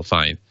impossible to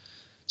find.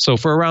 So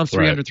for around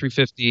 $300,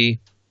 $350,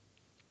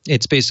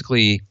 it's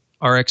basically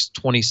RX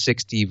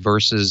 2060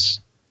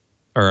 versus,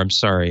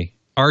 RTX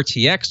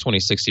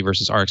 2060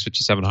 versus RX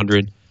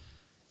 5700.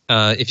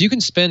 If you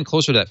can spend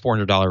closer to that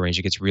 $400 range,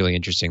 it gets really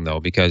interesting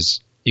though,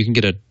 because you can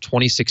get a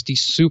 2060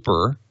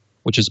 Super,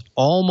 which is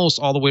almost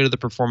all the way to the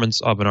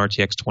performance of an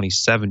RTX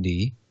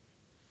 2070.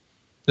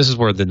 This is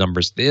where the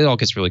numbers, it all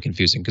gets really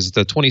confusing, because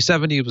the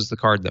 2070 was the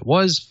card that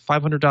was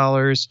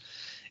 $500,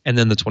 and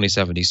then the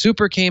 2070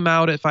 Super came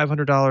out at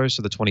 $500,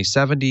 so the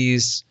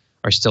 2070s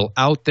are still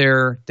out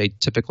there. They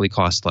typically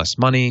cost less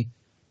money.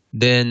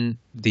 Then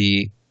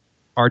the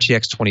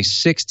RTX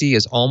 2060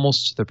 is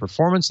almost the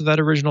performance of that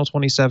original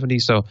 2070,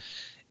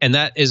 and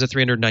that is a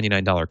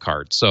 $399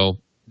 card. So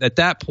at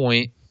that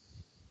point,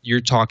 you're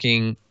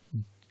talking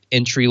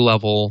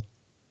entry-level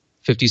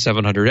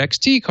 5700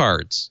 XT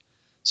cards.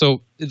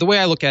 So the way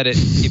I look at it,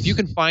 if you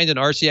can find an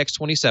RTX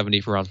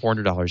 2070 for around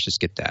 $400, just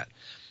get that.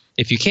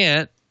 If you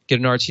can't, get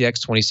an RTX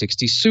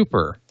 2060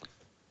 Super.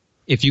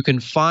 If you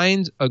can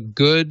find a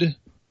good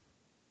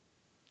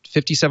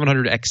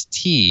 5700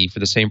 XT for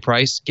the same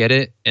price, get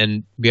it.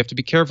 And we have to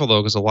be careful,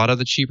 though, because a lot of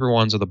the cheaper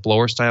ones are the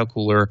blower-style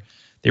cooler.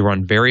 They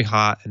run very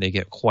hot, and they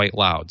get quite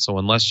loud. So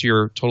unless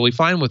you're totally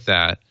fine with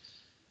that,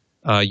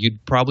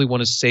 you'd probably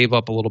want to save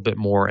up a little bit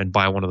more and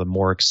buy one of the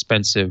more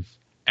expensive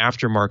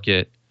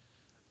aftermarket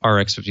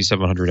RX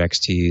 5700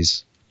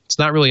 XTs. It's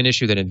not really an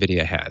issue that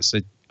NVIDIA has.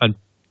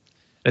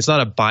 It's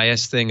not a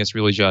bias thing. It's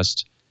really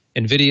just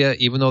NVIDIA,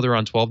 even though they're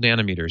on 12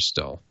 nanometers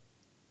still,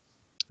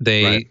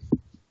 they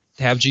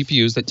have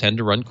GPUs that tend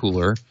to run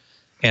cooler.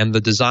 And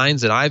the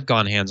designs that I've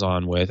gone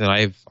hands-on with, and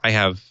I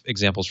have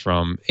examples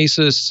from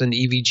Asus and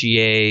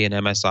EVGA and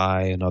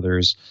MSI and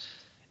others,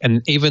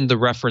 and even the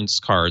reference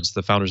cards,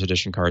 the Founders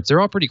Edition cards,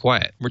 they're all pretty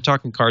quiet. We're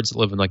talking cards that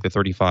live in like the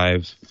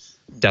 35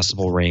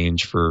 decibel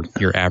range for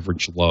your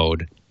average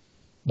load,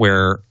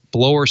 where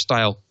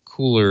blower-style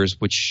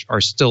coolers, which are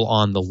still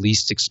on the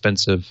least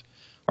expensive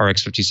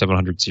RX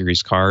 5700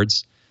 series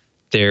cards,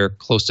 they're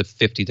close to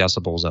 50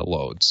 decibels at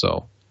load.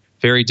 So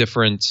very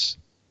different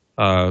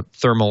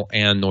thermal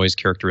and noise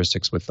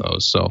characteristics with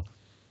those. So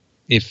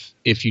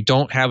if you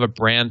don't have a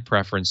brand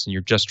preference and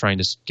you're just trying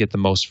to get the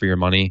most for your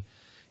money,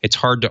 it's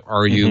hard to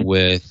argue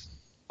with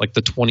like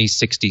the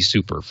 2060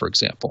 Super, for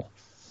example.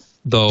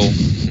 Though,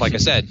 like I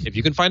said, if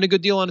you can find a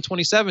good deal on a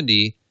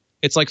 2070,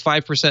 it's like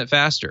 5%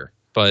 faster.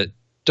 But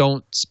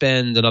don't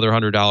spend another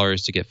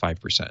 $100 to get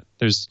 5%.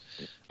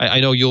 I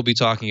know you'll be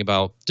talking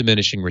about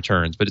diminishing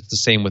returns, but it's the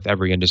same with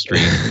every industry.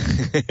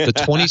 The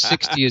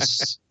 2060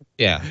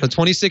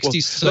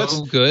 is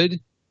so good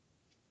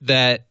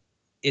that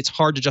it's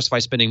hard to justify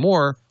spending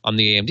more. On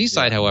the AMD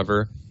side,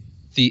 however,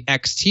 the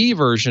XT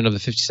version of the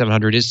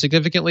 5700 is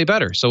significantly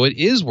better, so it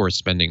is worth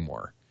spending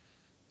more.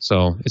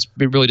 So it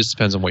really just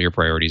depends on what your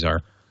priorities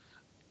are.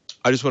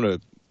 I just want to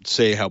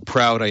say how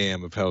proud I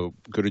am of how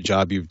good a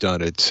job you've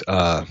done at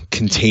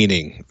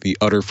containing the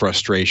utter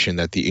frustration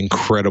that the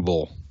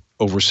incredible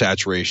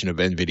oversaturation of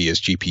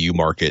NVIDIA's GPU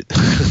market,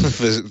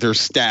 their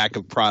stack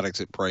of products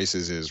at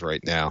prices is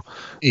right now.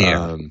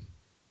 Yeah.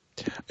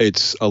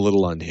 It's a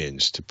little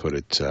unhinged, to put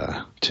it,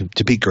 to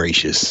be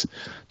gracious,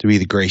 to be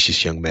the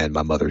gracious young man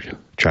my mother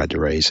tried to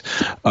raise.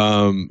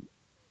 Hopefully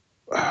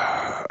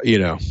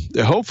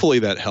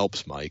that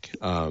helps, Mike.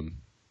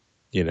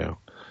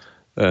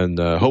 And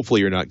hopefully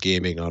you're not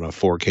gaming on a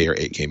 4K or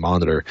 8K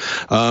monitor.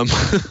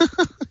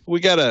 We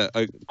got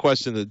a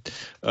question that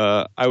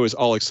I was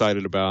all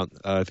excited about,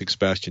 I think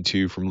Sebastian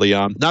too, from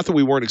Leon. Not that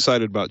we weren't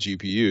excited about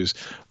GPUs,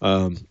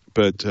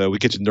 but we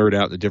get to nerd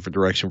out in a different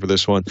direction for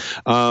this one.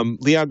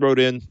 Leon wrote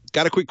in,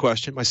 got a quick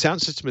question. My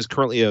sound system is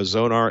currently a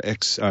Zonar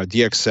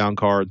DX sound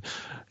card,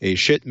 a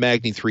Schiit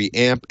Magni 3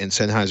 amp, and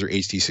Sennheiser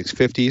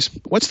HD650s.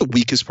 What's the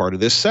weakest part of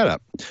this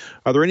setup?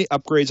 Are there any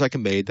upgrades I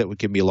can make that would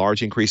give me a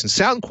large increase in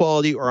sound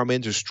quality, or am I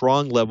into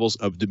strong levels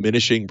of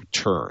diminishing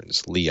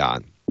returns?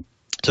 Leon.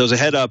 So as a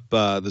head up,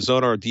 the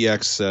Zonar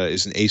DX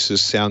is an Asus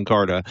sound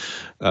card,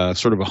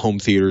 sort of a home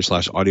theater /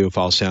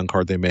 audiophile sound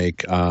card they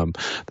make.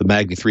 The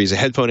Magni 3 is a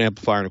headphone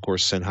amplifier, and of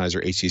course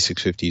Sennheiser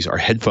HD650s are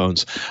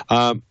headphones.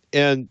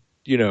 And,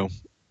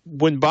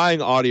 when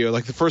buying audio,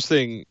 like the first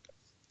thing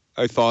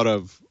I thought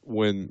of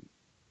when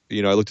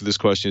I looked at this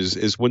question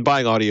is when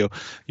buying audio,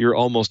 you're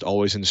almost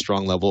always in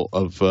strong levels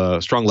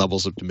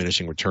of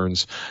diminishing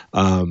returns,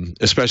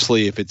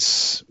 especially if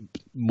it's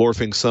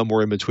morphing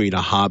somewhere in between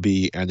a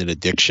hobby and an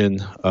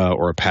addiction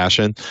or a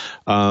passion.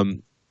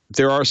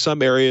 There are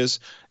some areas,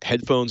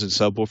 headphones and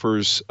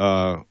subwoofers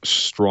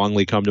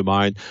strongly come to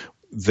mind,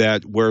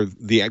 that where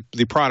the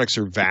products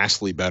are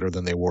vastly better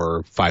than they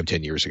were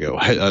 5-10 years ago.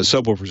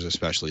 Subwoofers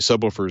especially.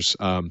 Subwoofers,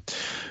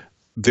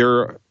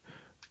 they're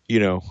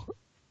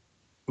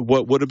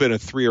what would have been a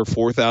 $3,000 or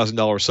 $4,000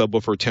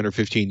 subwoofer 10 or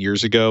 15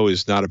 years ago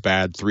is not a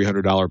bad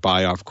 $300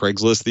 buy off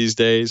Craigslist these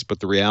days.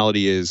 But the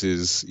reality is a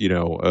 $300 to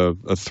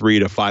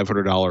 $500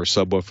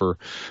 subwoofer,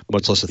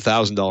 much less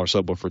 $1,000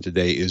 subwoofer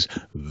today, is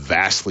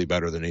vastly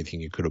better than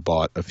anything you could have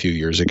bought a few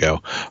years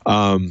ago.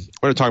 We're going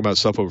to talk about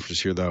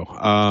subwoofers here, though.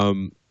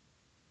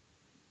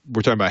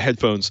 We're talking about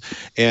headphones,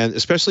 and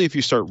especially if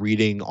you start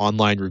reading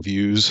online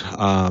reviews,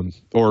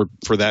 or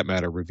for that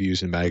matter,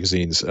 reviews in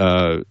magazines,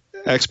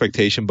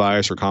 expectation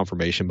bias or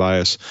confirmation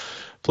bias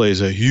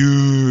plays a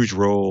huge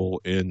role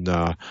in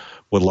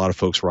what a lot of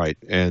folks write.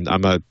 And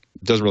it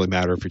doesn't really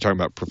matter if you're talking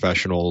about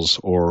professionals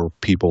or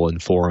people in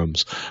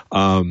forums.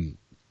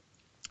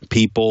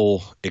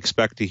 People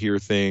expect to hear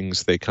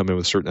things. They come in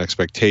with certain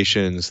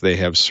expectations. They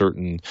have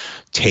certain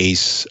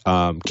tastes.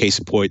 Case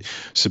in point,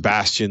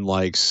 Sebastian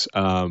likes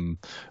a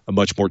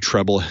much more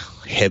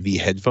treble-heavy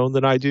headphone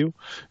than I do,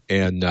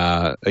 and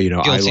I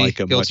like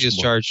a much more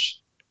charged.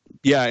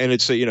 Yeah, and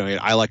it's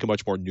I like a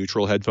much more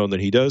neutral headphone than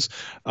he does.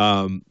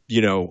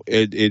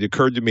 It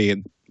occurred to me,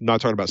 and I'm not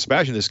talking about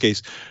Sebastian in this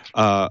case,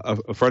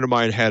 a friend of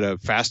mine had a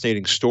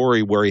fascinating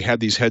story where he had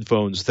these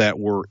headphones that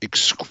were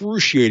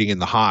excruciating in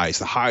the highs.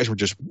 The highs were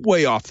just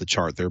way off the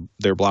chart.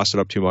 They're blasted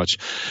up too much.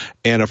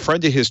 And a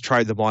friend of his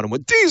tried them on and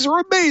went, "These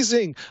are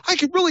amazing. I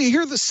could really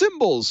hear the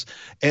cymbals."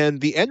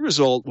 And the end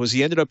result was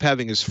he ended up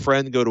having his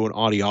friend go to an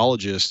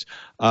audiologist,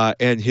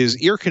 and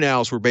his ear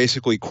canals were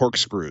basically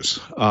corkscrews.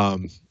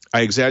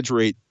 I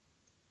exaggerate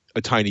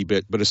a tiny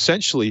bit, but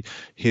essentially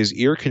his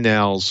ear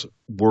canals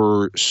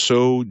were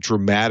so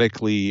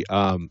dramatically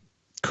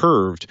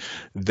curved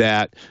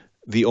that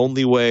the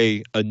only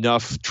way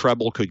enough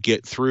treble could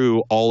get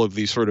through all of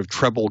the sort of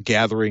treble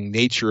gathering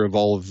nature of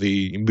all of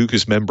the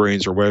mucous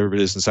membranes or whatever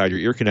it is inside your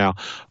ear canal,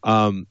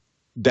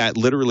 that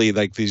literally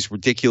like these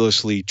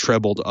ridiculously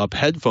trebled up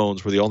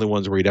headphones were the only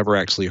ones where you'd ever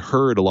actually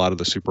heard a lot of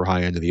the super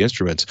high end of the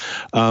instruments.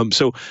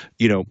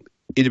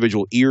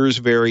 individual ears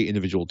vary,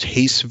 individual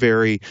tastes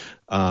vary.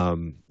 A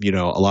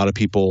lot of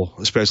people,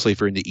 especially if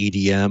you're into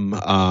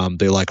EDM,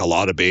 they like a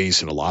lot of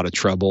bass and a lot of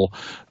treble,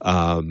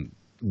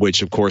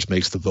 which of course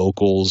makes the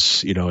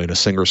vocals, in a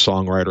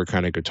singer-songwriter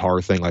kind of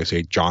guitar thing, like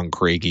say John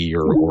Craigie,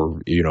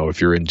 or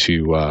if you're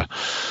into,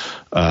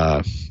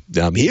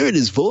 I'm hearing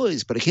his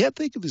voice, but I can't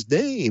think of his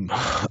name.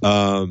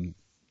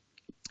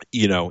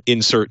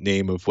 Insert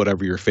name of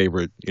whatever your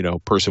favorite,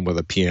 person with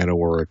a piano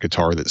or a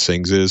guitar that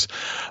sings is.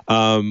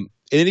 In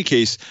any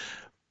case,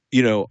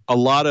 a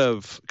lot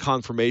of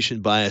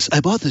confirmation bias.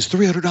 I bought this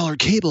 $300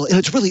 cable and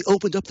it's really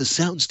opened up the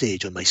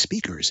soundstage on my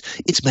speakers.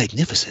 It's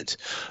magnificent.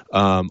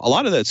 A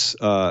lot of that's,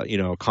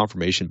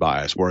 confirmation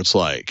bias, where it's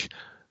like,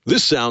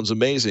 this sounds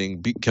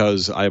amazing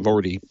because I've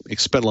already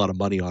spent a lot of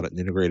money on it and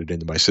integrated it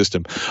into my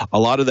system. A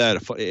lot of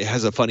that, it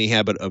has a funny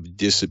habit of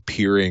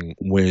disappearing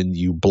when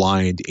you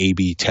blind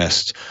A/B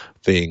test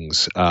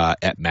things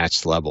at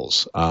matched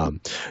levels. One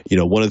of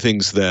the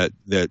things that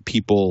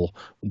people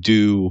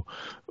do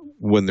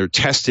when they're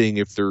testing,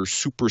 if they're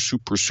super,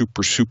 super,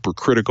 super, super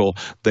critical,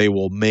 they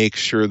will make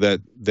sure that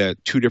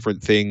two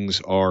different things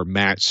are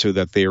matched so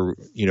that they are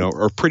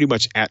pretty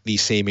much at the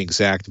same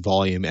exact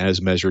volume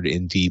as measured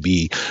in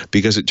dB.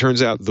 Because it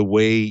turns out the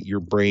way your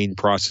brain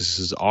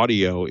processes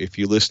audio, if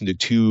you listen to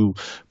two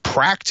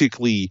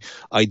practically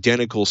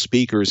identical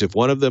speakers, if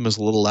one of them is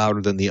a little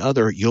louder than the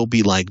other, you'll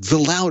be like, the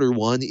louder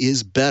one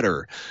is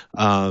better.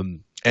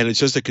 And it's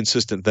just a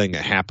consistent thing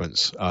that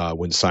happens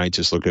when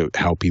scientists look at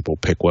how people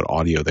pick what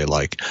audio they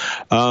like.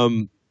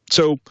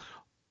 So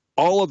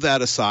all of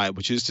that aside,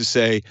 which is to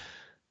say,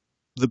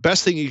 the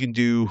best thing you can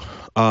do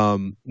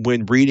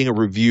when reading a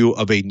review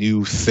of a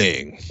new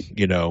thing,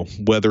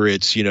 whether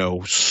it's,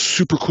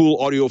 super cool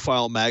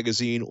audiophile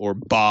magazine or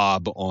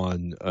Bob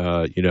on,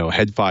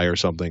 Headfi or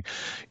something,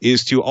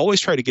 is to always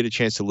try to get a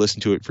chance to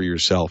listen to it for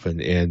yourself.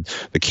 And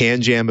the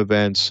Can Jam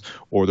events,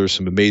 or there's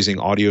some amazing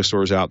audio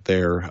stores out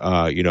there.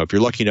 If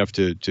you're lucky enough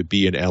to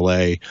be in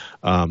LA,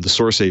 the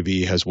Source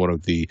AV has one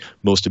of the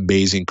most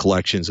amazing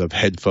collections of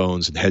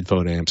headphones and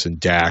headphone amps and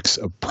DACs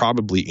of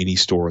probably any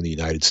store in the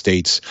United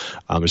States.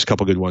 There's a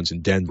couple good ones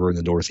in Denver in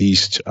the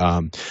Northeast,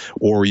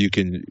 or you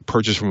can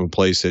purchase from a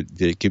place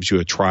that gives you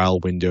a trial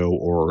window,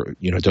 or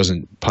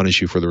doesn't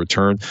punish you for the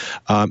return.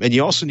 And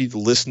you also need to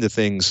listen to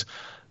things.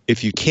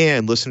 If you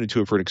can, listen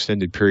to it for an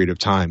extended period of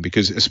time,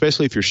 because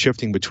especially if you're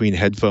shifting between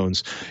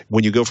headphones,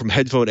 when you go from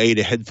headphone A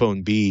to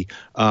headphone B,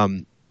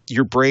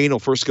 your brain will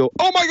first go,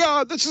 oh my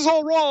God, this is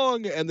all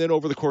wrong. And then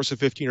over the course of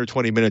 15 or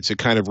 20 minutes, it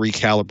kind of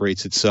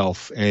recalibrates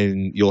itself,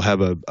 and you'll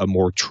have a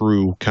more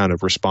true kind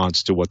of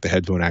response to what the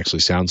headphone actually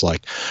sounds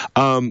like.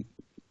 And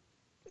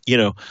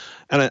I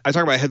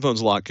talk about headphones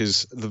a lot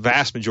because the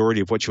vast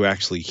majority of what you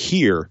actually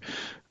hear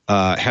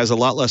has a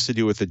lot less to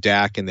do with the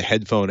DAC and the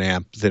headphone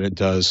amp than it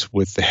does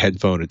with the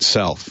headphone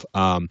itself.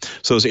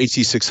 So those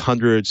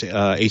HC600s,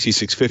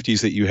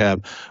 HC650s that you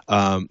have,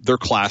 they're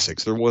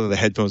classics. They're one of the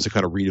headphones that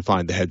kind of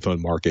redefined the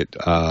headphone market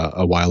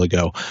a while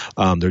ago.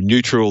 They're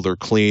neutral, they're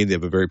clean, they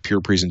have a very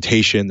pure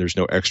presentation. There's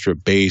no extra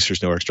bass,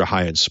 there's no extra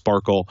high-end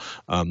sparkle.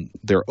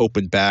 They're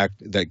open back,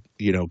 that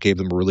gave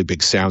them a really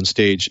big sound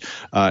stage.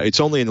 It's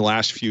only in the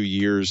last few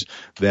years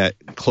that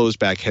closed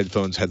back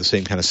headphones had the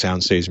same kind of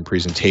sound stage and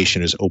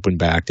presentation as open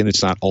back. And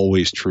it's not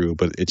always true,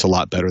 but it's a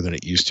lot better than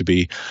it used to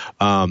be.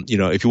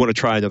 If you want to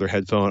try another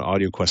headphone,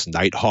 AudioQuest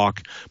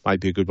Nighthawk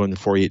might be a good one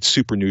for you. It's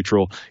super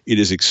neutral. It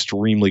is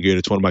extremely good.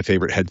 It's one of my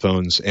favorite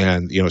headphones,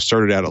 and it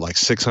started out at like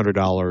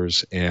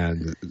 $600,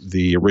 and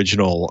the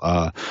original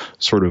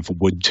sort of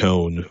wood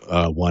tone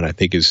one I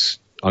think is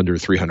under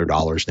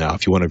 $300 now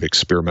if you want to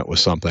experiment with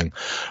something.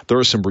 There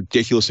are some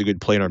ridiculously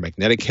good planar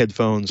magnetic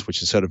headphones, which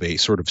instead of a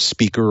sort of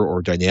speaker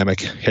or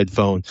dynamic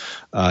headphone,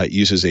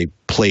 uses a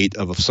plate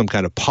of some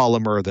kind of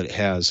polymer that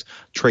has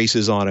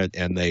traces on it,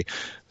 and they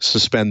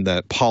suspend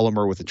that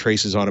polymer with the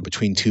traces on it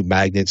between two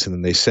magnets, and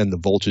then they send the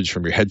voltage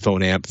from your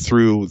headphone amp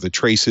through the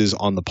traces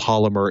on the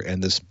polymer,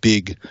 and this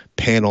big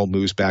panel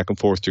moves back and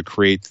forth to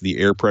create the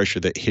air pressure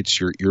that hits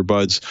your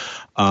earbuds.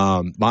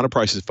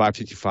 Monoprice's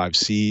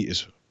 555C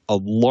is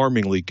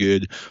alarmingly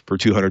good for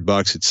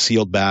 $200. It's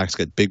sealed back. It's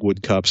got big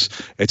wood cups.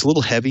 It's a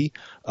little heavy,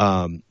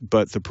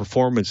 but the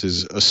performance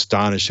is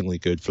astonishingly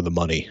good for the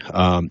money.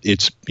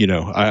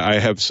 I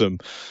have some,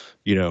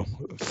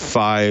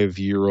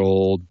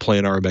 5-year-old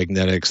planar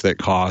magnetics that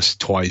cost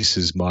twice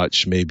as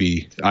much.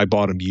 Maybe I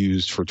bought them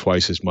used for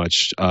twice as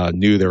much.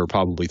 New, they were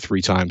probably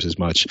 3 times as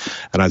much.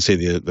 And I'd say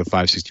the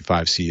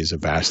 565C is a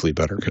vastly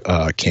better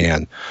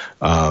can.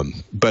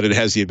 But it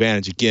has the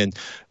advantage, again,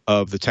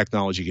 of the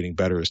technology getting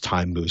better as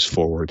time moves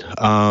forward.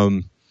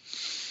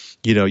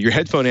 Your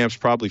headphone amp's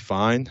probably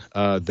fine.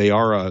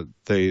 They're a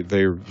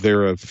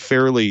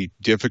fairly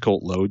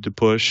difficult load to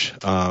push.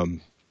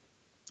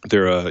 They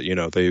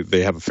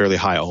have a fairly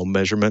high ohm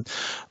measurement.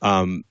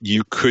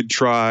 You could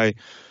try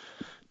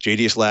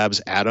JDS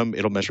Labs Atom,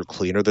 it'll measure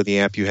cleaner than the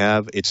amp you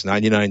have. It's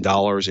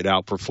 $99. It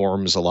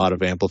outperforms a lot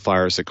of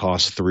amplifiers that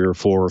cost 3 or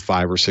 4 or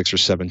 5 or 6 or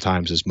 7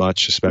 times as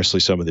much, especially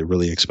some of the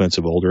really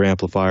expensive older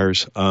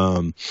amplifiers.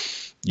 The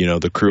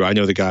crew, I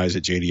know the guys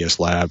at JDS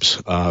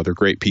Labs. They're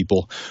great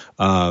people.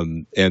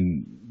 And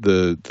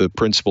the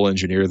principal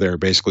engineer there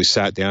basically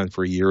sat down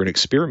for a year and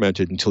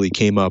experimented until he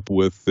came up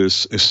with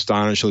this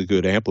astonishingly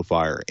good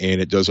amplifier.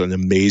 And it does an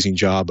amazing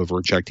job of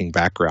rejecting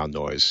background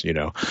noise.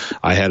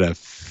 I had a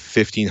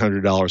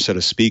 $1,500 set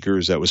of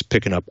speakers that was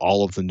picking up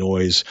all of the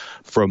noise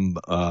from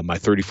my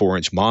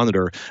 34-inch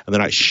monitor, and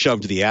then I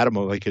shoved the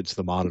Atom mic into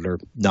the monitor.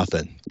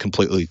 Nothing.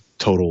 Completely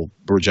total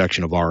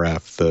rejection of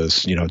RF.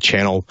 The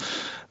channel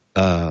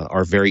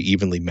are very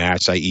evenly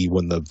matched, i.e.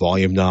 when the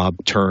volume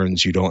knob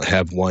turns, you don't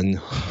have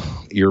one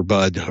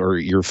earbud or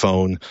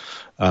earphone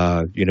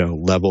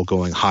level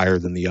going higher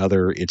than the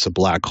other. It's a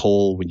black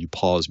hole when you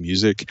pause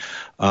music.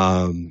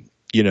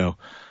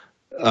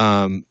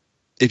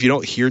 If you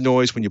don't hear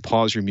noise when you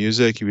pause your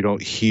music, if you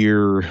don't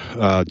hear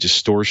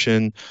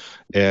distortion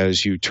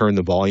as you turn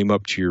the volume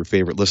up to your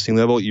favorite listening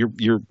level,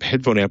 your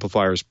headphone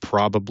amplifier is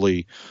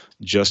probably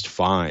just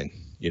fine.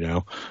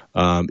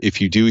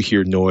 If you do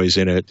hear noise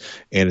in it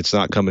and it's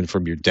not coming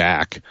from your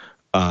DAC,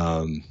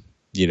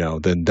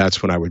 then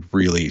that's when I would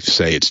really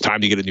say it's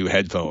time to get a new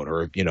headphone.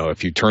 Or,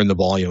 if you turn the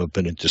volume up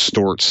and it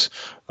distorts,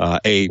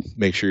 A,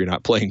 make sure you're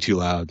not playing too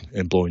loud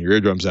and blowing your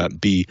eardrums out.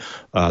 B,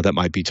 that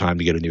might be time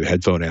to get a new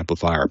headphone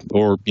amplifier.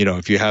 Or,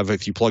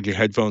 if you plug your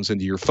headphones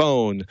into your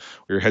phone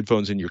or your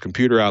headphones in your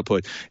computer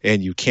output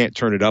and you can't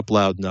turn it up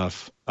loud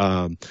enough,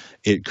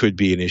 it could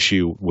be an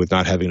issue with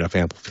not having enough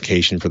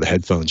amplification for the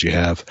headphones you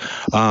have.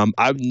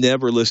 I've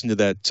never listened to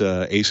that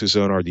Asus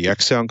Zonar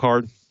DX sound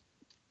card.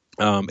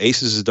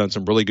 Asus has done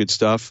some really good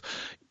stuff.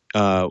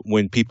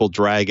 When people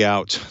drag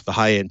out the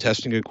high-end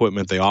testing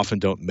equipment, they often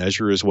don't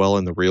measure as well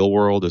in the real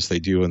world as they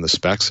do in the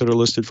specs that are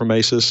listed from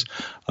Asus.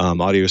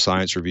 Audio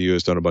Science Review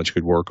has done a bunch of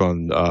good work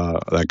on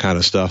that kind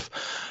of stuff.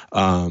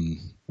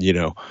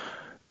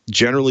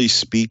 Generally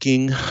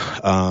speaking,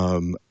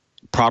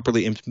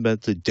 properly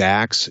implemented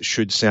DACs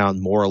should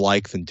sound more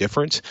alike than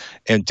different.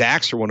 And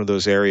DACs are one of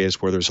those areas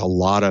where there's a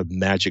lot of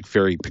magic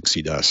fairy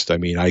pixie dust. I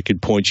mean, I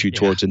could point you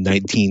towards a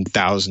 $19,000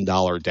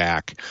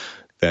 DAC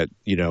that,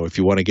 if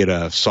you want to get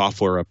a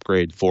software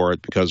upgrade for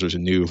it because there's a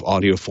new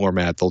audio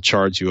format, they'll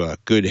charge you a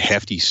good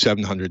hefty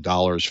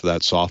 $700 for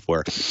that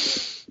software.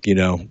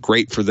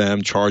 Great for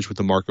them, charge what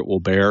the market will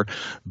bear.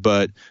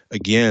 But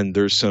again,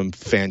 there's some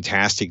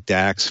fantastic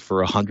DACs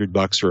for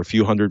 $100 or a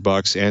few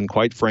 $100. And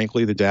quite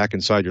frankly, the DAC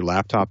inside your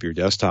laptop or your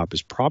desktop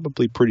is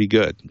probably pretty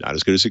good. Not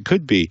as good as it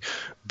could be,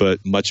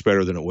 but much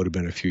better than it would have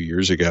been a few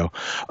years ago.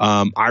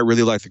 I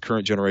really like the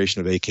current generation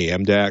of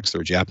AKM DACs.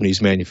 They're a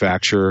Japanese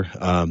manufacturer.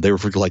 They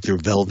refer to like their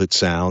Velvet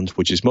Sound,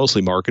 which is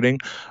mostly marketing,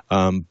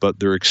 but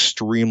they're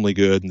extremely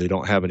good and they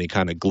don't have any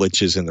kind of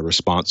glitches in the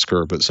response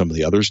curve that some of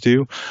the others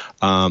do.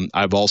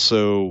 I've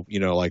also,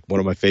 like one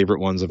of my favorite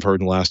ones I've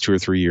heard in the last 2 or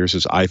 3 years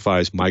is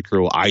iFi's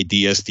Micro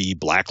IDSD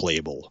Black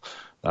Label.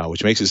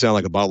 Which makes it sound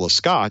like a bottle of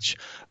scotch,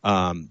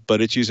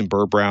 but it's using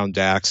Burr Brown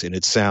DACs, and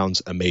it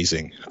sounds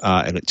amazing,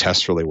 and it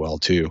tests really well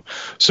too.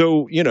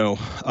 So,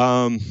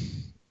 before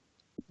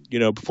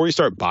you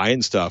start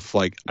buying stuff,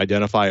 like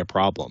identify a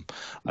problem,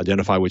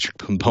 identify which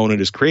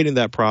component is creating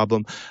that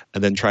problem,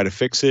 and then try to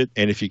fix it.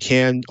 And if you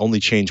can,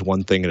 only change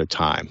one thing at a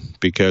time,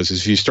 because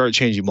if you start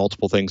changing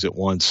multiple things at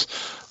once,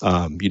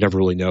 you never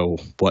really know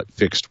what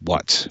fixed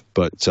what.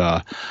 But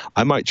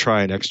I might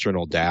try an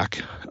external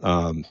DAC.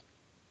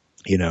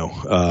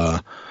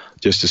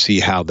 Just to see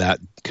how that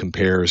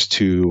compares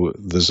to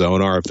the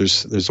Zonar. If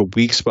there's a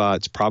weak spot,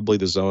 it's probably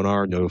the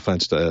Zonar. No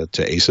offense to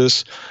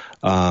Asus.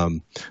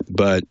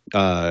 But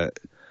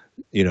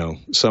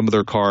some of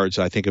their cards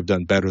I think have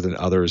done better than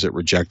others at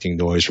rejecting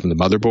noise from the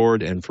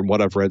motherboard. And from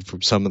what I've read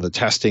from some of the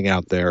testing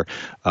out there,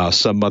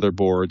 some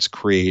motherboards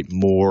create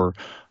more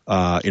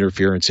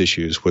interference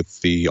issues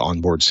with the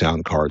onboard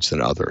sound cards than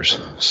others.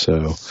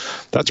 So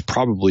that's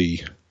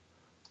probably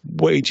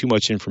way too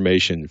much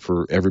information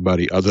for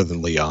everybody other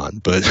than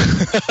Leon, but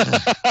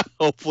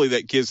hopefully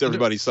that gives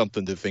everybody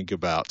something to think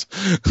about.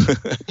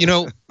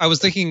 I was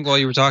thinking while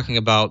you were talking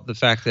about the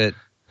fact that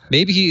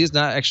maybe he is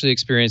not actually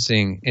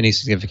experiencing any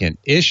significant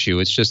issue.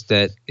 It's just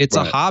that it's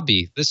a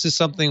hobby. This is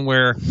something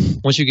where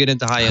once you get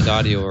into high-end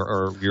audio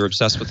or you're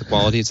obsessed with the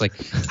quality, it's like,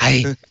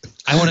 I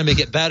want to make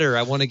it better.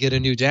 I want to get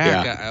a new DAC.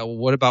 Yeah.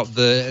 What about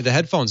the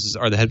headphones?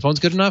 Are the headphones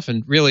good enough?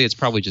 And really, it's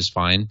probably just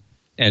fine.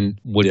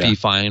 And would be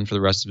fine for the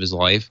rest of his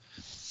life.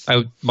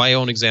 My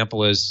own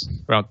example is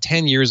around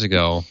 10 years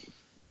ago,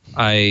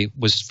 I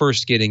was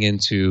first getting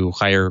into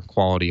higher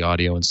quality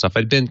audio and stuff.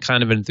 I'd been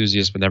kind of an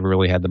enthusiast, but never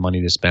really had the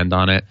money to spend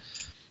on it.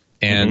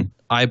 And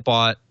I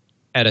bought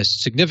at a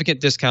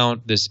significant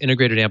discount this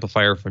integrated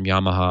amplifier from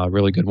Yamaha, a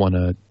really good one,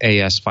 a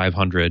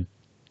AS500.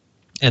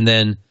 And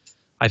then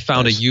I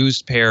found a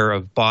used pair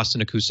of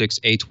Boston Acoustics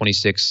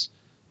A26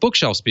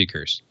 bookshelf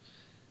speakers.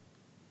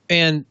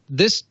 And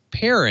this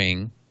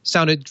pairing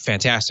sounded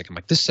fantastic. I'm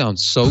like, this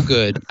sounds so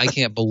good. I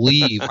can't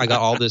believe I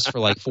got all this for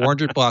like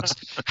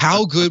 $400.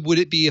 How good would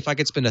it be if I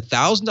could spend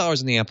 $1,000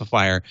 in the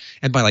amplifier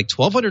and buy like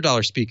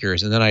 $1,200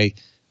 speakers? And then I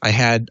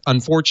had,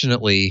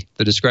 unfortunately,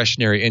 the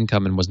discretionary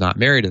income and was not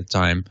married at the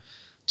time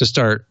to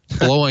start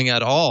blowing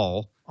at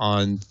all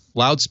on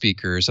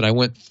loudspeakers. And I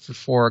went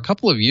for a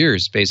couple of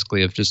years,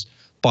 basically, of just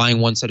buying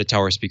one set of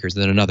tower speakers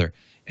and then another,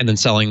 and then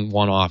selling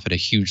one off at a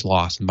huge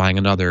loss and buying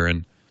another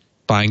and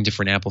buying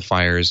different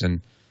amplifiers.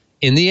 And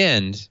in the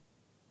end,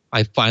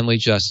 I finally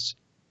just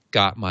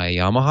got my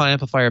Yamaha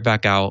amplifier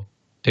back out,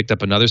 picked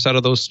up another set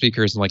of those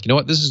speakers, and like, you know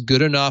what? This is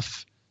good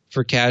enough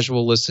for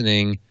casual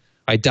listening.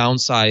 I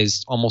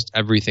downsized almost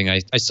everything. I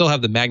still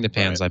have the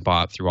Magnepans I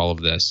bought through all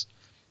of this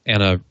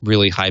and a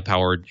really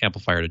high-powered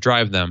amplifier to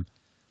drive them,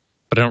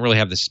 but I don't really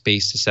have the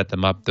space to set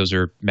them up. Those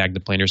are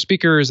Magneplanar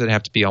speakers that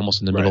have to be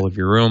almost in the middle of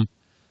your room.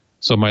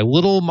 So my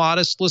little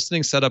modest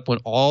listening setup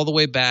went all the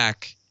way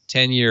back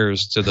 10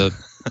 years to the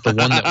one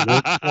that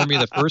worked for me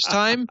the first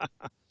time.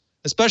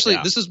 Especially,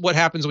 this is what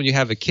happens when you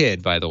have a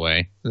kid, by the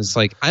way. It's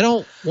like, I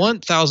don't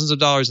want thousands of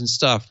dollars in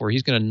stuff where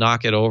he's going to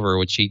knock it over,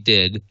 which he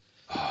did.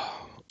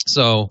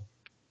 So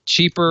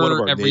cheaper, one of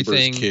our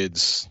everything. Neighbor's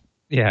kids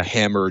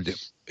hammered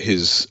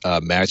his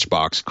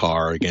Matchbox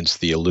car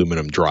against the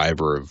aluminum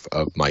driver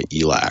of my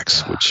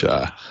Elax, which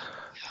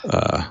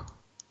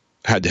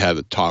had to have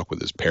a talk with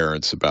his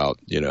parents about,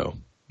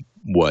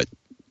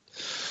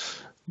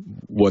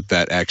 what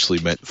that actually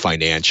meant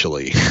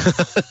financially. Here's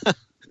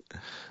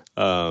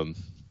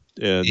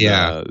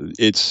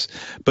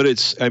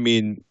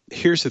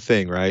the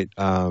thing, right?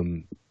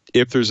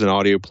 If there's an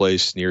audio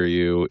place near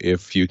you,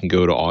 if you can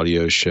go to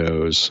audio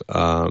shows,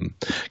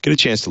 get a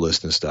chance to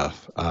listen to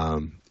stuff.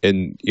 And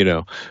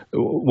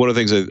one of the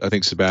things that I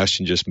think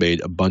Sebastian just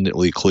made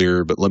abundantly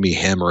clear, but let me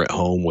hammer it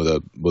home with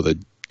a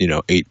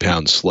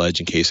 8-pound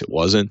sledge in case it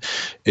wasn't,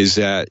 is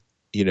that,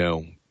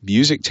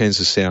 music tends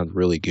to sound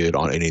really good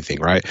on anything,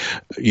 right?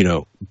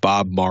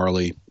 Bob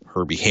Marley,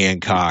 Herbie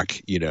Hancock,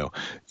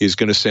 is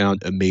going to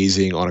sound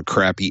amazing on a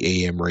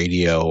crappy AM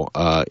radio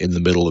in the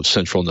middle of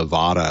central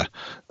Nevada.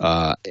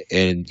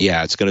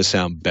 It's going to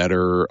sound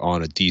better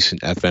on a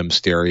decent FM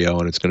stereo,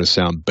 and it's going to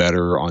sound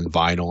better on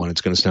vinyl, and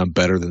it's going to sound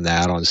better than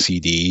that on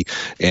CD,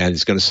 and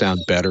it's going to sound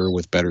better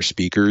with better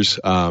speakers.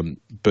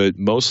 But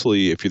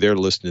mostly, if you're there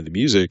to listen to the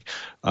music,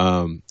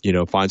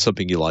 find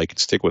something you like and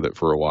stick with it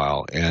for a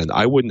while. And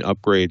I wouldn't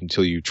upgrade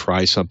until you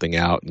try something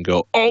out and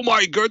go, oh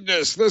my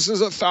goodness, this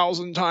is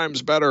 1,000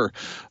 times better.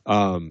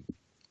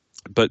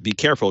 But be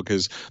careful,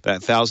 because that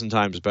 1,000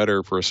 times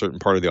better for a certain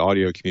part of the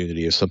audio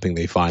community is something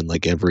they find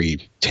like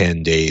every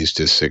 10 days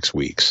to 6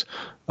 weeks.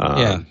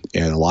 And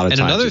a lot of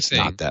times it's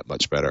not that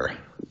much better.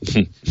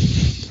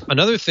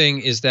 Another thing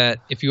is that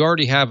if you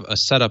already have a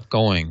setup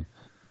going,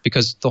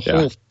 because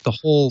the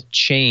whole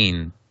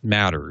chain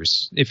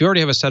matters. If you already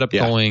have a setup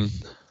going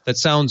that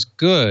sounds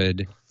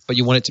good, but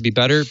you want it to be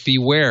better,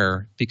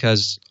 beware,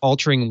 because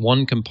altering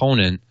one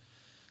component,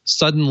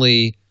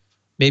 suddenly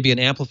maybe an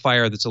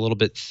amplifier that's a little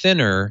bit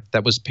thinner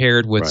that was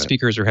paired with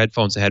speakers or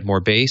headphones that had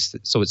more bass,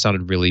 so it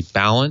sounded really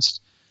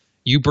balanced.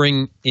 You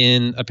bring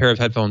in a pair of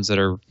headphones that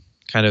are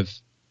kind of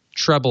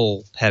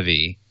treble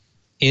heavy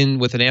in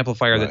with an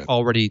amplifier that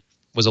already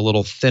was a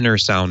little thinner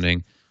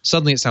sounding.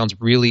 Suddenly it sounds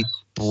really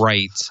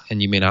bright,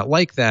 and you may not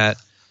like that.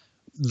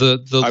 The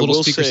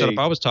little speaker setup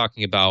I was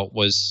talking about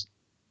was,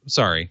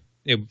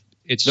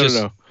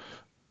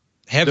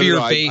 heavier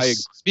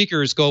bass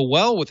speakers go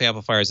well with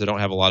amplifiers that don't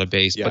have a lot of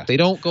bass, but they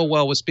don't go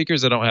well with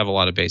speakers that don't have a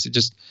lot of bass. It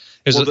just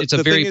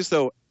the thing is,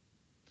 though,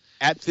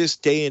 at this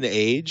day and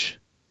age,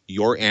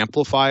 your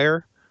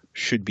amplifier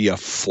should be a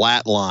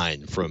flat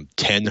line from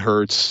 10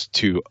 hertz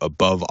to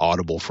above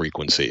audible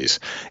frequencies.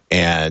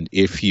 And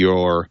if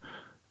your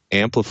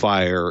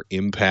amplifier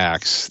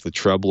impacts the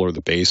treble or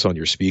the bass on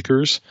your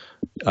speakers,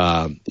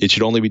 it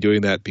should only be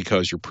doing that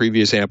because your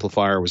previous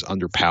amplifier was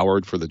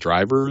underpowered for the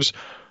drivers,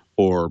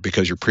 or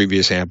because your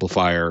previous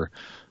amplifier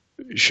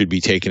should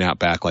be taken out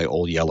back like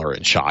Old Yeller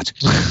and shot.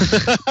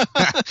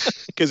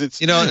 Because it's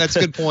that's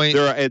a good point.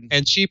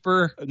 And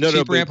cheaper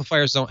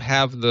amplifiers don't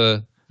have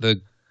the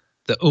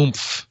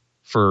oomph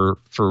for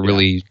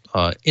really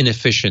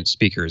inefficient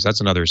speakers.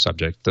 That's another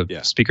subject,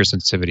 the speaker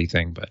sensitivity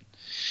thing, but.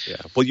 Yeah.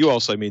 Well, you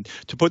also,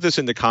 to put this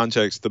into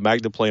context, the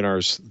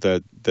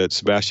Magneplanars that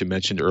Sebastian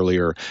mentioned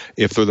earlier,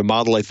 if they're the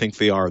model I think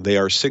they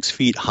are 6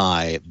 feet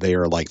high. They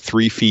are like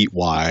 3 feet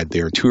wide.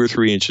 They are 2 or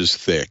 3 inches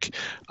thick.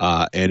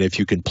 And if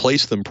you can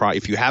place them,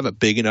 if you have a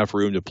big enough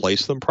room to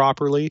place them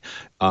properly,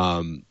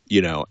 and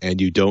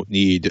you don't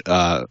need,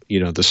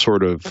 the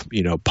sort of,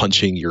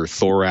 punching your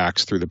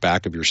thorax through the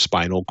back of your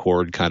spinal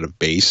cord kind of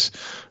bass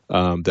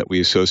that we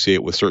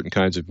associate with certain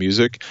kinds of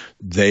music,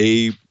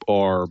 they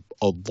are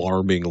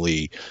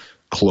alarmingly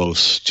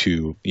close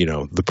to,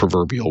 the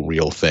proverbial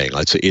real thing.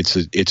 It's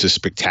a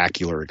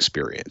spectacular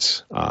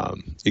experience.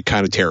 It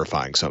kind of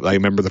terrifying. Something. I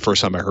remember the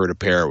first time I heard a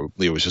pair,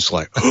 it was just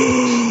like,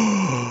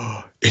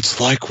 oh, it's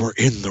like we're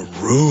in the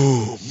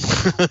room.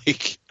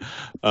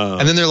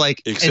 And then they're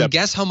like, except, and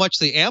guess how much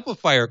the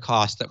amplifier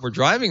cost that we're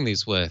driving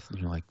these with? And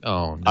you're like,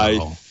 oh no. I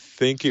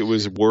think it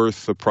was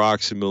worth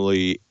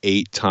approximately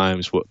 8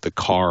 times what the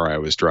car I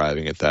was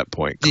driving at that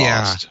point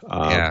cost.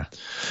 Yeah.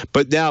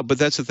 But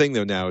that's the thing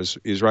though now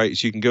is right.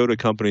 So you can go to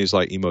companies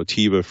like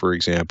Emotiva, for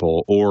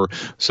example, or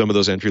some of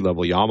those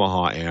entry-level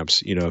Yamaha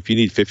amps. If you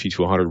need 50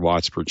 to 100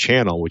 watts per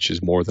channel, which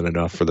is more than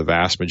enough for the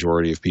vast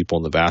majority of people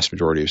and the vast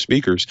majority of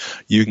speakers,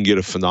 you can get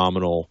a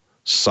phenomenal,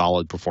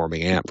 solid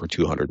performing amp for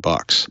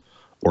 $200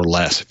 or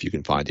less if you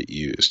can find it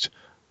used.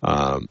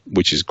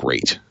 Which is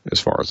great as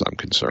far as I'm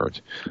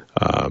concerned.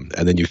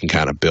 And then you can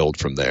kind of build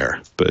from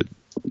there. But,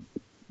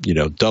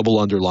 double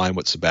underline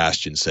what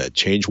Sebastian said.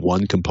 Change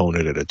one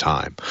component at a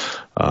time,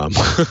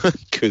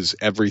 because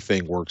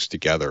everything works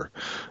together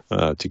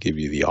to give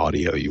you the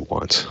audio you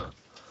want.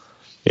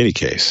 Any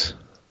case,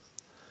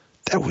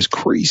 that was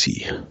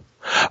crazy.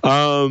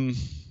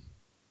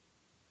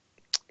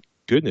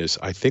 Goodness,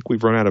 I think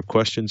we've run out of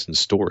questions and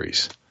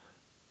stories.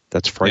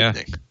 That's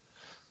frightening. Yeah.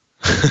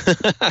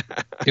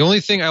 The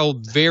only thing I'll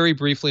very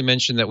briefly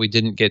mention that we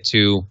didn't get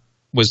to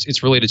was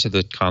it's related to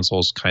the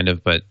consoles kind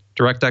of, but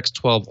DirectX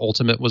 12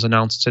 Ultimate was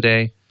announced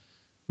today.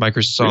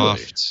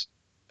 Microsoft,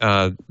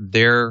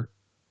 their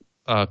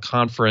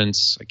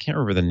conference, I can't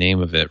remember the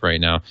name of it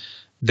right now.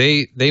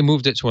 They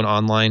moved it to an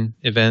online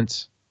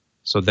event,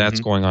 so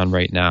that's going on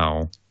right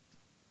now.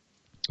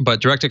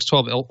 But DirectX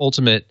 12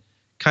 Ultimate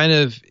kind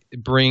of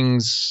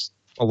brings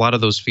a lot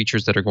of those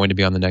features that are going to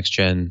be on the next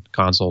gen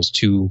consoles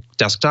to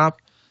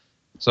desktop.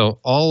 So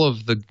all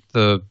of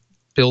the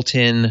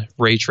built-in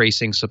ray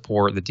tracing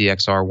support, the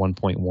DXR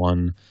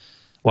 1.1,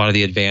 a lot of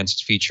the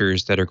advanced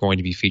features that are going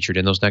to be featured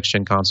in those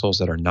next-gen consoles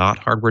that are not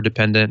hardware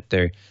dependent.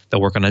 They'll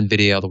work on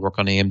NVIDIA, they'll work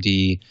on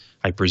AMD.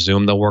 I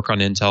presume they'll work on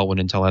Intel when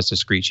Intel has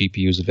discrete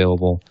GPUs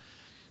available.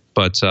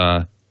 But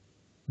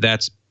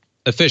that's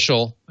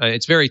official.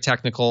 It's very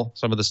technical.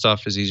 Some of the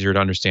stuff is easier to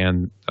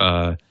understand.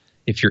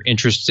 If you're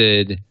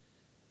interested,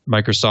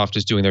 Microsoft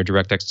is doing their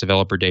DirectX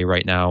Developer Day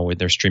right now, where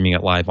they're streaming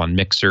it live on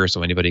Mixer,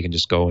 so anybody can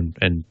just go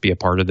and be a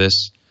part of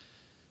this.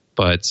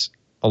 But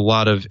a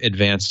lot of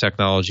advanced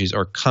technologies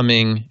are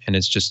coming, and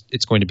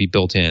it's going to be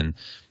built in.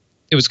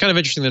 It was kind of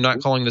interesting they're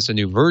not calling this a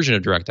new version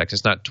of DirectX.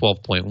 It's not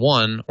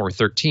 12.1 or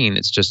 13.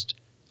 It's just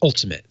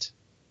Ultimate.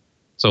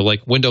 So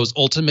like Windows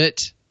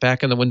Ultimate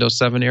back in the Windows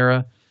 7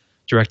 era,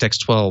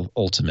 DirectX 12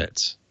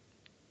 Ultimate.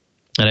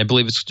 And I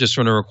believe it's just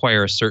going to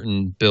require a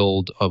certain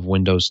build of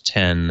Windows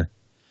 10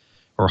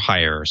 or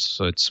higher.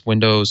 So it's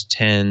Windows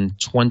 10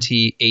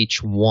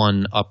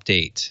 20H1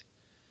 update.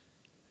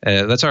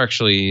 That's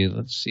actually,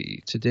 let's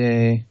see,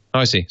 today. Oh,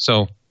 I see.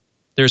 So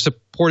they're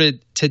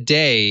supported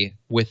today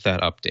with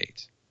that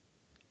update.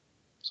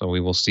 So we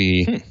will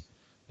see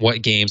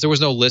what games. There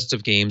was no list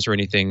of games or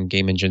anything,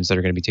 game engines that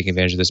are going to be taking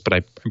advantage of this, but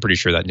I'm pretty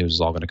sure that news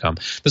is all going to come.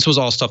 This was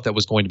all stuff that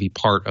was going to be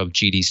part of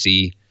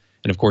GDC.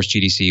 And of course,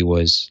 GDC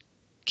was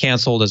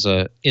canceled as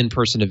an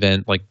in-person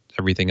event like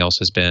everything else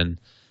has been.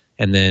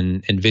 And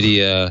then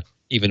NVIDIA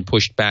even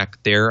pushed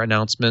back their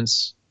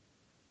announcements.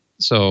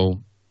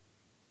 So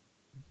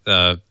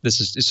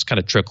this is kind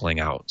of trickling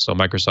out. So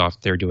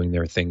Microsoft, they're doing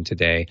their thing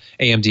today.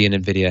 AMD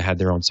and NVIDIA had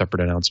their own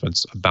separate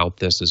announcements about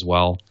this as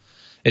well.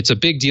 It's a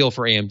big deal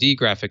for AMD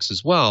graphics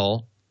as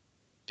well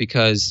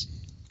because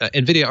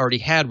NVIDIA already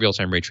had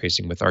real-time ray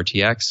tracing with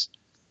RTX.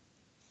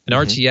 And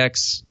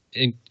RTX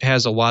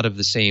has a lot of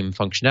the same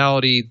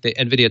functionality.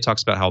 NVIDIA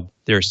talks about how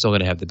they're still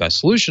going to have the best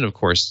solution, of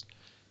course.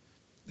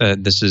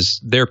 This is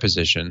their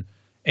position.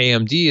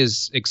 AMD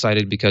is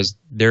excited because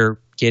they're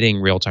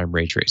getting real-time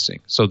ray tracing.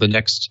 So the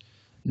next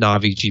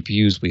Navi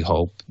GPUs, we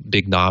hope,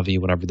 big Navi,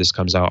 whenever this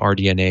comes out,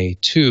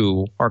 RDNA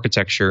 2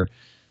 architecture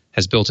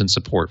has built-in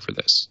support for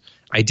this.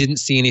 I didn't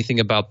see anything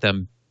about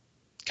them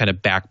kind of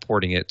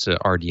backporting it to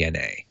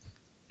RDNA.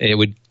 It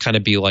would kind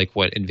of be like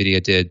what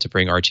NVIDIA did to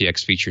bring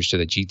RTX features to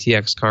the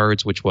GTX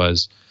cards, which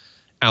was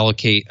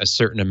allocate a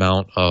certain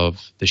amount of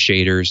the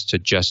shaders to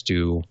just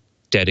do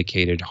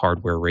dedicated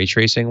hardware ray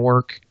tracing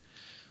work,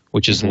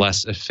 which is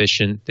less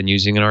efficient than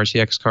using an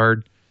RTX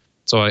card.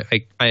 So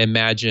I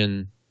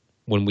imagine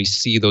when we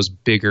see those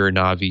bigger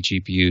Navi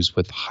GPUs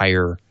with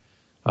higher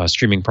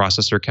streaming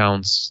processor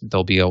counts,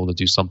 they'll be able to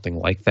do something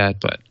like that.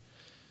 But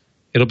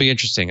it'll be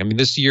interesting. I mean,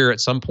 this year at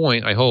some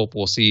point, I hope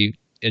we'll see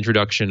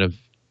introduction of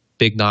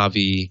big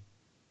Navi,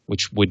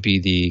 which would be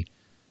the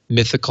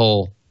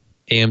mythical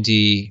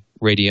AMD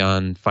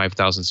Radeon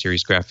 5000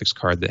 series graphics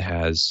card that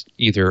has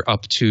either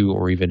up to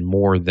or even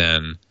more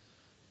than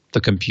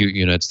the compute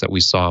units that we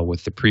saw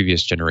with the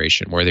previous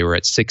generation, where they were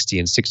at 60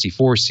 and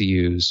 64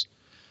 CUs.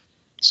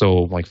 So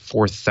like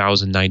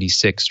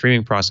 4096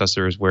 streaming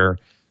processors, where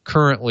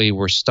currently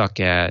we're stuck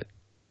at,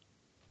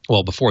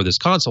 well, before this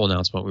console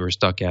announcement, we were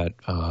stuck at,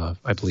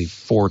 I believe,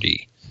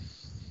 40.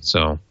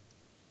 So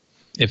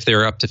if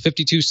they're up to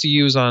 52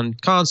 CUs on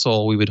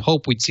console, we would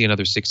hope we'd see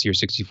another 60 or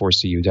 64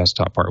 CU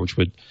desktop part, which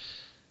would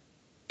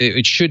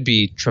it should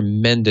be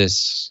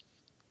tremendous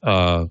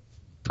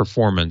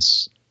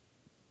performance,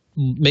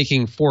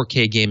 making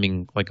 4K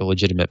gaming like a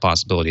legitimate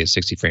possibility at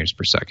 60 frames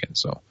per second.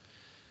 So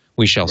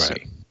we shall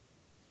see.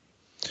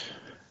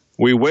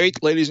 We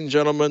wait, ladies and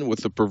gentlemen,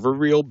 with the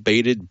proverbial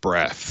bated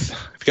breath.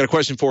 If you've got a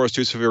question for us,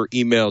 do us a favor,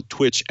 email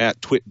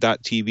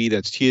twitch@twit.tv.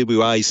 That's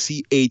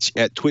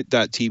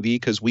TWiCH@twit.tv,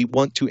 because we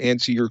want to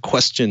answer your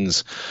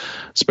questions,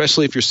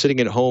 especially if you're sitting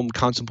at home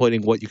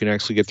contemplating what you can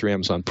actually get through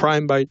Amazon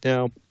Prime right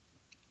now.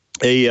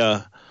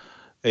 A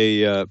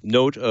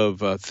note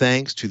of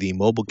thanks to the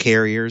mobile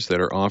carriers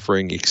that are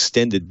offering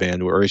extended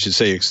bandwidth, or I should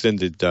say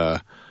extended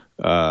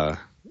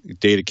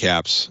data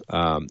caps.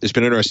 It's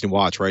been interesting to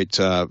watch, right?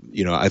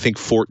 I think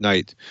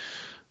Fortnite,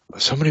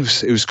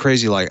 it was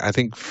crazy. Like, I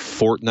think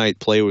Fortnite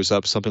play was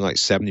up something like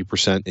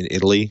 70% in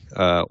Italy,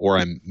 or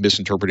I'm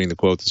misinterpreting the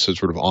quote that says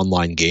sort of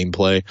online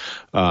gameplay.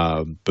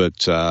 But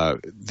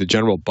the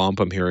general bump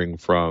I'm hearing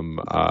from,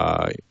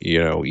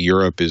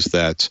 Europe is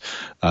that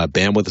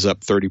bandwidth is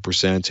up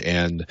 30%.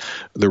 And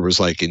there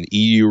was like an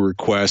EU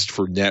request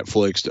for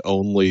Netflix to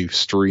only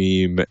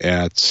stream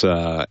at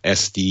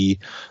SD,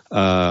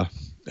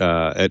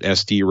 at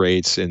SD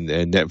rates, and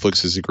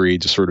Netflix has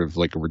agreed to sort of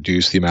like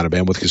reduce the amount of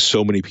bandwidth because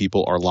so many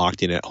people are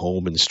locked in at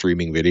home and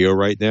streaming video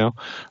right now.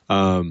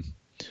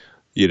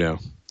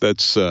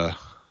 That's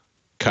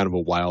kind of a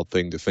wild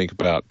thing to think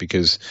about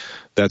because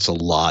that's a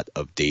lot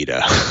of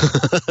data.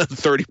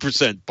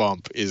 30%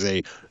 bump is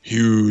a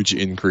huge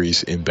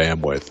increase in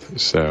bandwidth.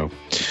 So,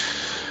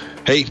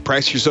 hey,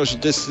 practice your social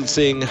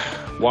distancing,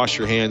 wash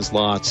your hands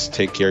lots,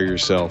 take care of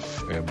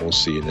yourself, and we'll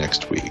see you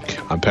next week.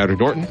 I'm Patrick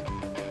Norton.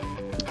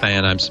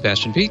 And I'm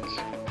Sebastian Peak.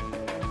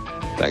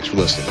 Thanks for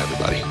listening,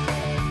 everybody.